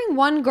 If you bring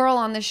one girl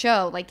on the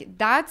show, like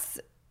that's,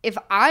 if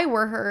I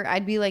were her,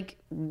 I'd be like,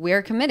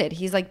 we're committed.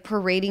 He's like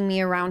parading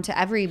me around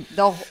to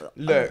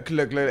Look,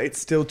 it's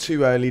still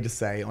too early to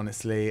say,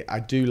 honestly. I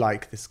do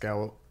like this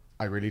girl.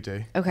 I really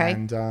do. Okay.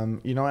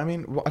 And, you know what I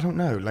mean? Well, I don't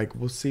know. Like,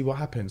 we'll see what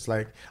happens.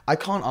 Like, I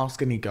can't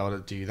ask any girl to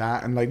do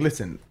that. And, like,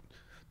 listen,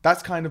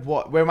 that's kind of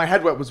where my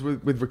head went was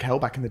with Raquel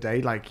back in the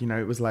day. Like, you know,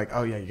 it was like,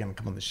 oh, yeah, you're going to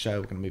come on the show.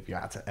 We're going to move you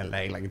out to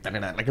LA. Like,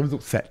 it was all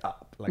set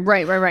up. Like,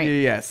 Right.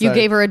 Yeah. So, you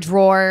gave her a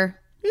drawer.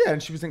 Yeah,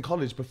 and she was in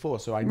college before,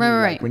 so I knew,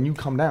 like, when you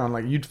come down,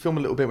 like, you'd film a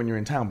little bit when you're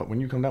in town, but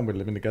when you come down, we're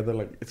living together,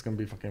 like, it's going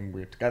to be fucking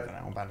weird together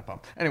now on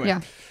Vanderpump. Anyway,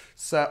 Yeah.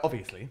 So,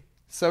 obviously.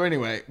 So,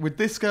 anyway, with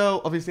this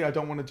girl, obviously, I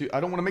don't want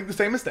to make the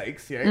same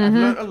mistakes, yeah? I've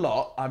learned a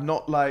lot. I'm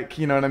not, like,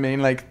 you know what I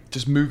mean? Like,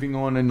 just moving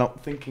on and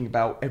not thinking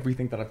about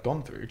everything that I've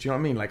gone through. Do you know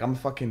what I mean? Like, I'm a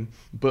fucking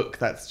book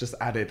that's just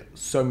added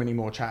so many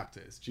more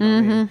chapters. Do you know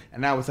what I mean?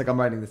 And now it's like I'm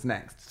writing this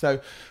next. So,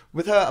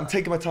 with her, I'm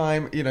taking my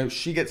time. You know,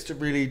 she gets to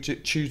really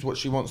choose what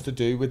she wants to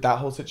do with that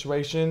whole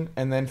situation.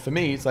 And then for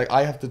me, it's like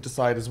I have to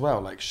decide as well.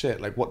 Like, shit,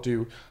 like, what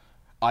do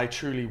I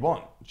truly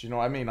want? Do you know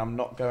what I mean? I'm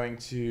not going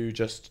to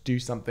just do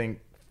something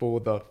for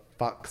the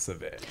fucks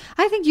of it.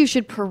 I think you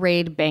should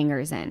parade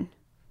bangers in.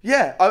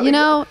 Yeah.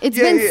 It's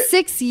been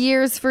 6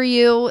 years for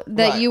you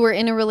that you were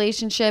in a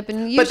relationship.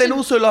 Then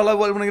also, Lala,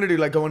 what am I going to do?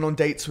 Like, going on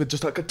dates with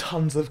just, like,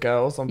 tons of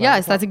girls?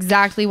 Yes, that's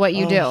exactly what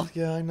you do.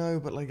 Yeah, I know,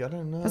 but, like, I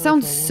don't know. That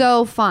sounds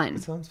so fun.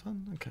 It sounds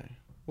fun? Okay.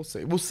 We'll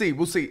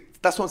see.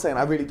 That's what I'm saying.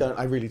 I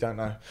really don't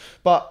know.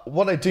 But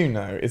what I do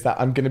know is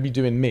that I'm going to be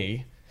doing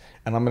me,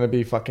 and I'm going to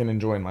be fucking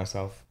enjoying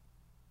myself.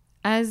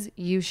 As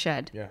you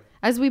should. Yeah.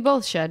 As we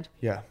both should.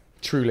 Yeah.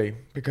 Truly,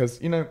 because,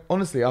 you know,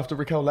 honestly, after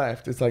Raquel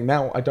left, it's like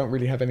now I don't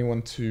really have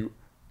anyone to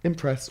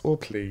impress or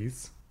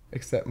please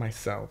except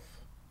myself.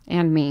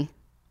 And me.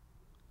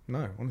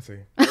 No, honestly.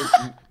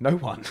 No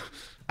one.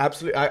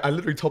 Absolutely. I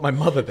literally told my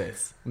mother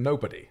this.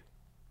 Nobody.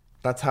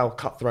 That's how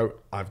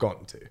cutthroat I've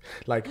gotten to.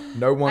 Like,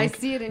 no one. I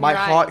see it in my your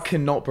heart eyes.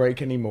 cannot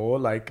break anymore.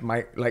 Like,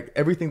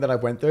 everything that I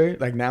went through,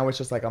 like, now it's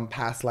just like I'm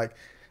past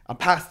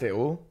it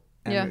all.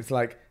 And it's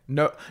like,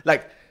 no,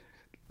 like,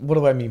 what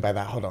do I mean by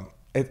that? Hold on.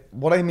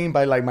 What I mean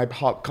by, like, my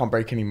heart can't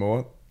break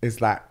anymore is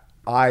that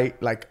I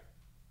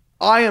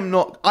am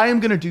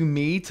going to do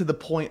me to the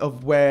point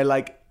of where,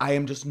 like, I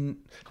am just,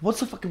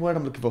 what's the fucking word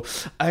I'm looking for?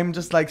 I'm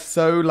just, like,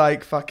 so,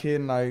 like,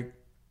 fucking, like,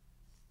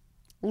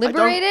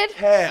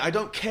 Liberated? I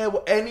don't care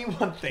what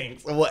anyone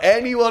thinks or what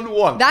anyone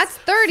wants. That's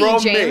 30,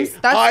 from James. Me.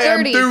 That's 30. I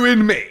am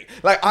doing me.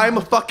 Like, I'm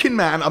a fucking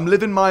man. I'm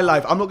living my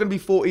life. I'm not going to be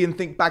 40 and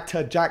think back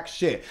to jack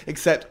shit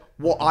except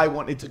what I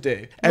wanted to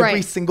do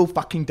every single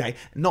fucking day,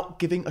 not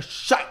giving a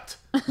shit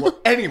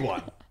what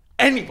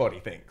anybody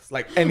thinks.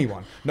 Like,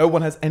 anyone. No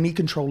one has any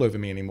control over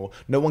me anymore.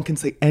 No one can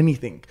say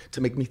anything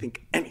to make me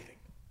think anything.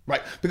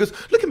 Right? Because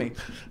look at me.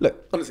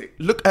 Look, honestly,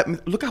 look at me.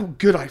 Look how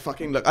good I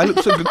fucking look.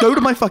 So go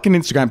to my fucking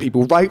Instagram,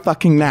 people, right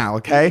fucking now,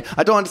 okay?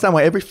 I don't understand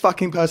why every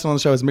fucking person on the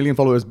show has 1 million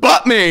followers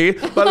but me.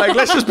 But, like,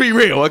 let's just be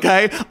real,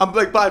 okay? I'm,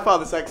 like, by far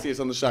the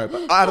sexiest on the show.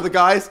 But out of the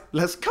guys,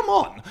 come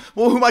on.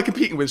 Well, who am I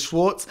competing with?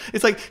 Schwartz?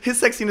 It's like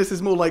his sexiness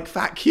is more like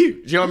fat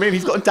cute. Do you know what I mean?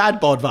 He's got dad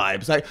bod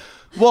vibes. Like,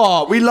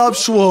 what? We love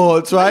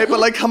Schwartz, right?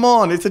 But, like, come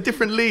on, it's a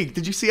different league.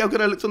 Did you see how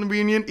good I looked on the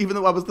reunion? Even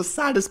though I was the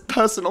saddest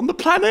person on the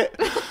planet.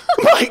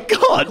 My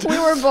God. We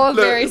were both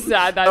very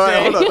sad that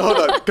day. Hold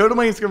on. Go to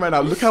my Instagram right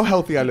now. Look how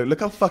healthy I look. Look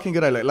how fucking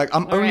good I look. Like,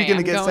 I'm only going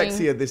to get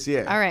sexier this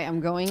year. All right, I'm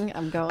going.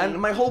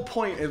 And my whole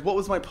point is, what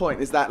was my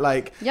point? Is that,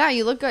 like... Yeah,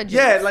 you look good, James.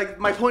 Yeah, like,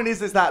 my point is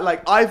that,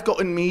 like, I've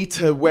gotten me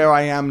to where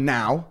I am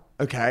now,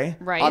 okay?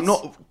 Right. I'm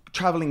not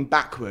traveling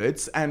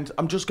backwards, and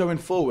I'm just going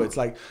forwards,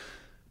 like...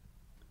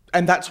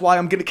 And that's why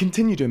I'm going to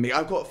continue doing me.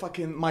 I've got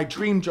fucking my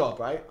dream job,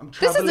 right? I'm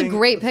traveling. This is a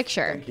great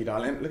picture. Thank you,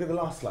 darling. Look at the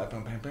last slide.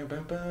 Bam, bam, bam,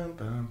 bam, bam,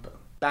 bam, bam.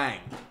 Bang.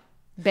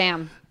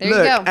 Bam. There Look,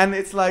 you go. And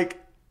it's like,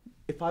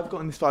 if I've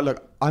gotten this far,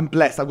 look, I'm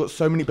blessed. I've got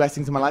so many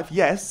blessings in my life.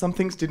 Yes, some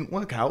things didn't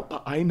work out,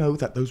 but I know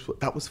that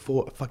that was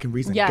for a fucking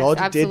reason. Yes, God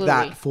absolutely. did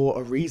that for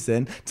a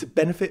reason to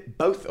benefit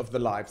both of the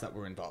lives that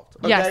were involved.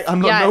 Okay? Yes, I'm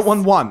not, yes. No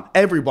one won.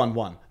 Everyone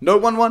won. No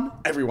one won.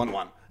 Everyone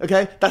won.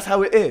 Okay? That's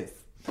how it is.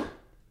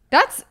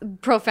 That's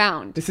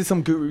profound. This is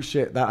some guru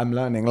shit that I'm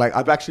learning. Like,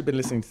 I've actually been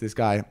listening to this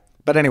guy.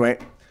 But anyway,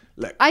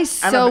 look. I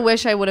so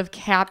wish I would have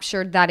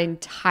captured that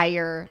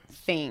entire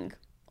thing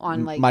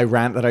on, like... My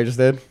rant that I just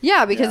did?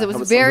 Yeah, because it was that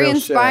was very some real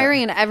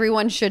inspiring shit. and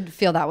everyone should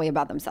feel that way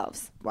about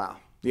themselves. Wow.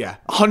 Yeah,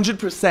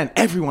 100%.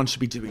 Everyone should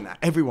be doing that.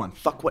 Everyone.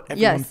 Fuck what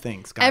everyone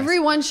thinks, guys.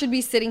 Everyone should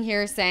be sitting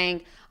here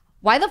saying,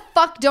 why the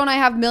fuck don't I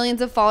have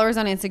millions of followers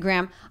on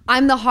Instagram?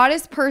 I'm the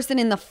hottest person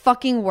in the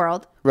fucking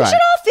world. Right. We should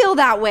all feel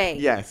that way.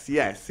 Yes.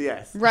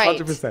 Right.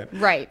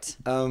 100%. Right.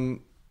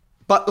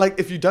 But like,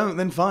 if you don't,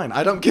 then fine.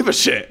 I don't give a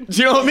shit. Do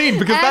you know what I mean?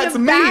 Because that's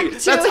And me. back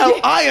That's to- how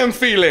I am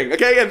feeling.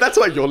 Okay, and that's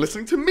why you're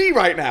listening to me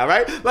right now,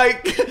 right?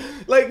 Like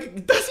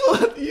that's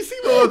what you see.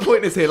 What the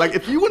point is here. Like,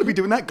 if you want to be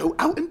doing that, go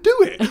out and do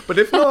it. But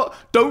if not,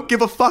 don't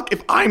give a fuck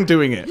if I'm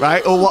doing it,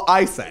 right? Or what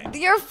I say.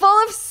 You're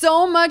full of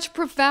so much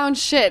profound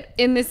shit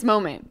in this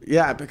moment.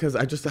 Yeah, because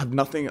I just have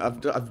nothing. I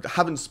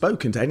haven't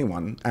spoken to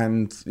anyone,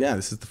 and yeah,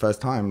 this is the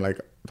first time. Like,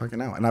 fucking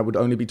hell. And I would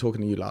only be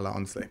talking to you, Lala,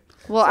 honestly.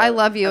 Well, I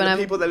love you, and and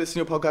the people that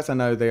listen to your podcast, I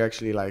know they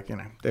actually like, you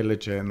know, they're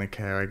legit and they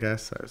care, I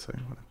guess. So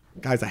whatever.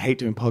 Guys, I hate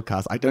doing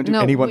podcasts. I don't do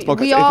anyone's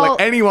podcast. If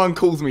like anyone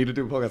calls me to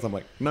do a podcast, I'm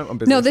like, no, I'm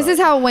busy. No, this is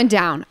how it went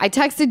down. I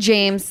texted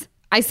James.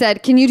 I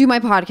said, can you do my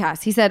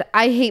podcast? He said,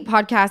 I hate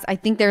podcasts. I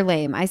think they're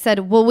lame. I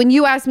said, well, when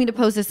you asked me to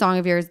post a song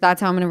of yours,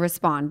 that's how I'm going to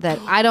respond. That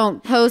I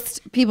don't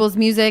post people's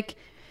music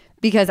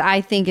because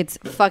I think it's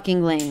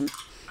fucking lame.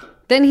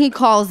 Then he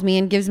calls me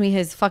and gives me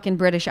his fucking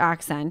British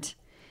accent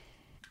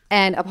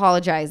and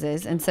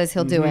apologizes and says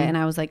he'll do it. And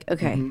I was like,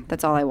 okay,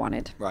 that's all I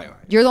wanted. Right.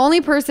 You're the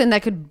only person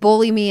that could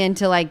bully me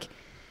into like,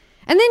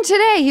 and then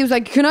today he was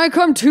like, can I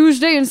come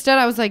Tuesday instead?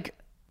 I was like,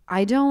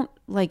 I don't.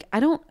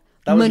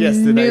 That was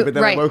yesterday, but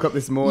then I woke up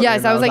this morning.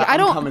 Yes, I was like, I'm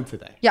coming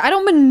today. Yeah, I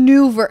don't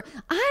maneuver.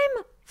 I'm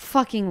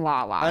fucking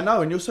Lala. I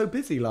know, and you're so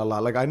busy,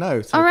 Lala. Like, I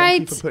know. So all right.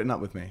 Thank you for putting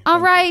up with me. All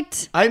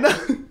right. I know.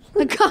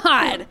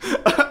 God.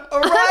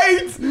 All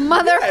right.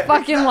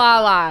 Motherfucking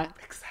Lala.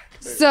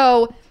 Exactly.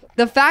 So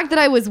the fact that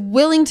I was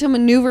willing to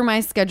maneuver my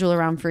schedule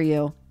around for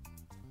you,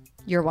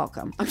 you're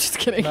welcome. I'm just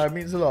kidding. No, it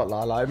means a lot,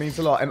 Lala. It means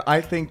a lot. And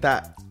I think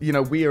that, you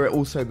know, we are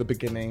also the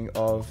beginning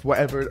of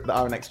whatever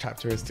our next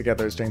chapter is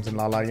together as James and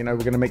Lala. You know, we're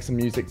going to make some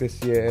music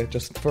this year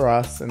just for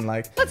us and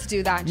like... Let's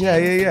do that,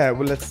 James. Yeah.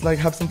 Well, let's like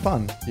have some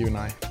fun, you and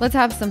I. Let's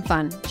have some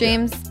fun.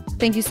 James,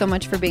 thank you so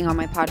much for being on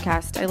my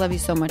podcast. I love you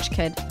so much,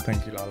 kid.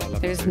 Thank you, Lala.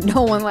 There's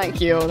no one like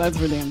you. That's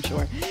for damn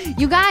sure.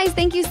 You guys,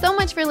 thank you so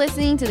much for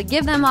listening to the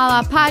Give Them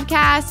Lala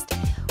podcast.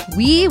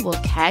 We will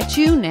catch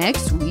you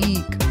next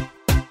week.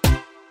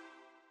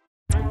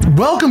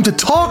 Welcome to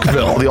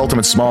Talkville, the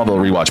ultimate Smallville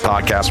rewatch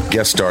podcast.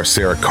 Guest star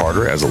Sarah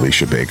Carter as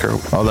Alicia Baker,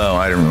 although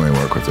I didn't really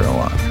work with her a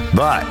lot.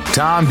 But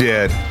Tom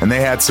did, and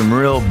they had some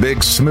real big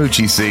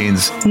smoochy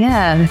scenes.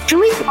 Yeah. Can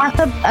we talk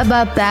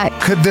about that?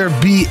 Could there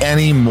be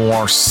any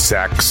more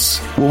sex?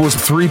 What was a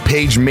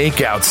 3-page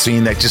makeout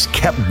scene that just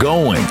kept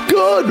going?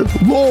 Good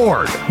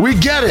Lord. We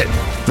get it.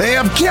 They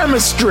have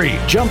chemistry.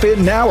 Jump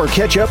in now or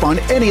catch up on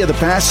any of the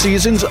past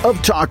seasons of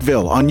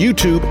Talkville on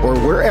YouTube or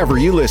wherever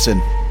you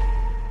listen.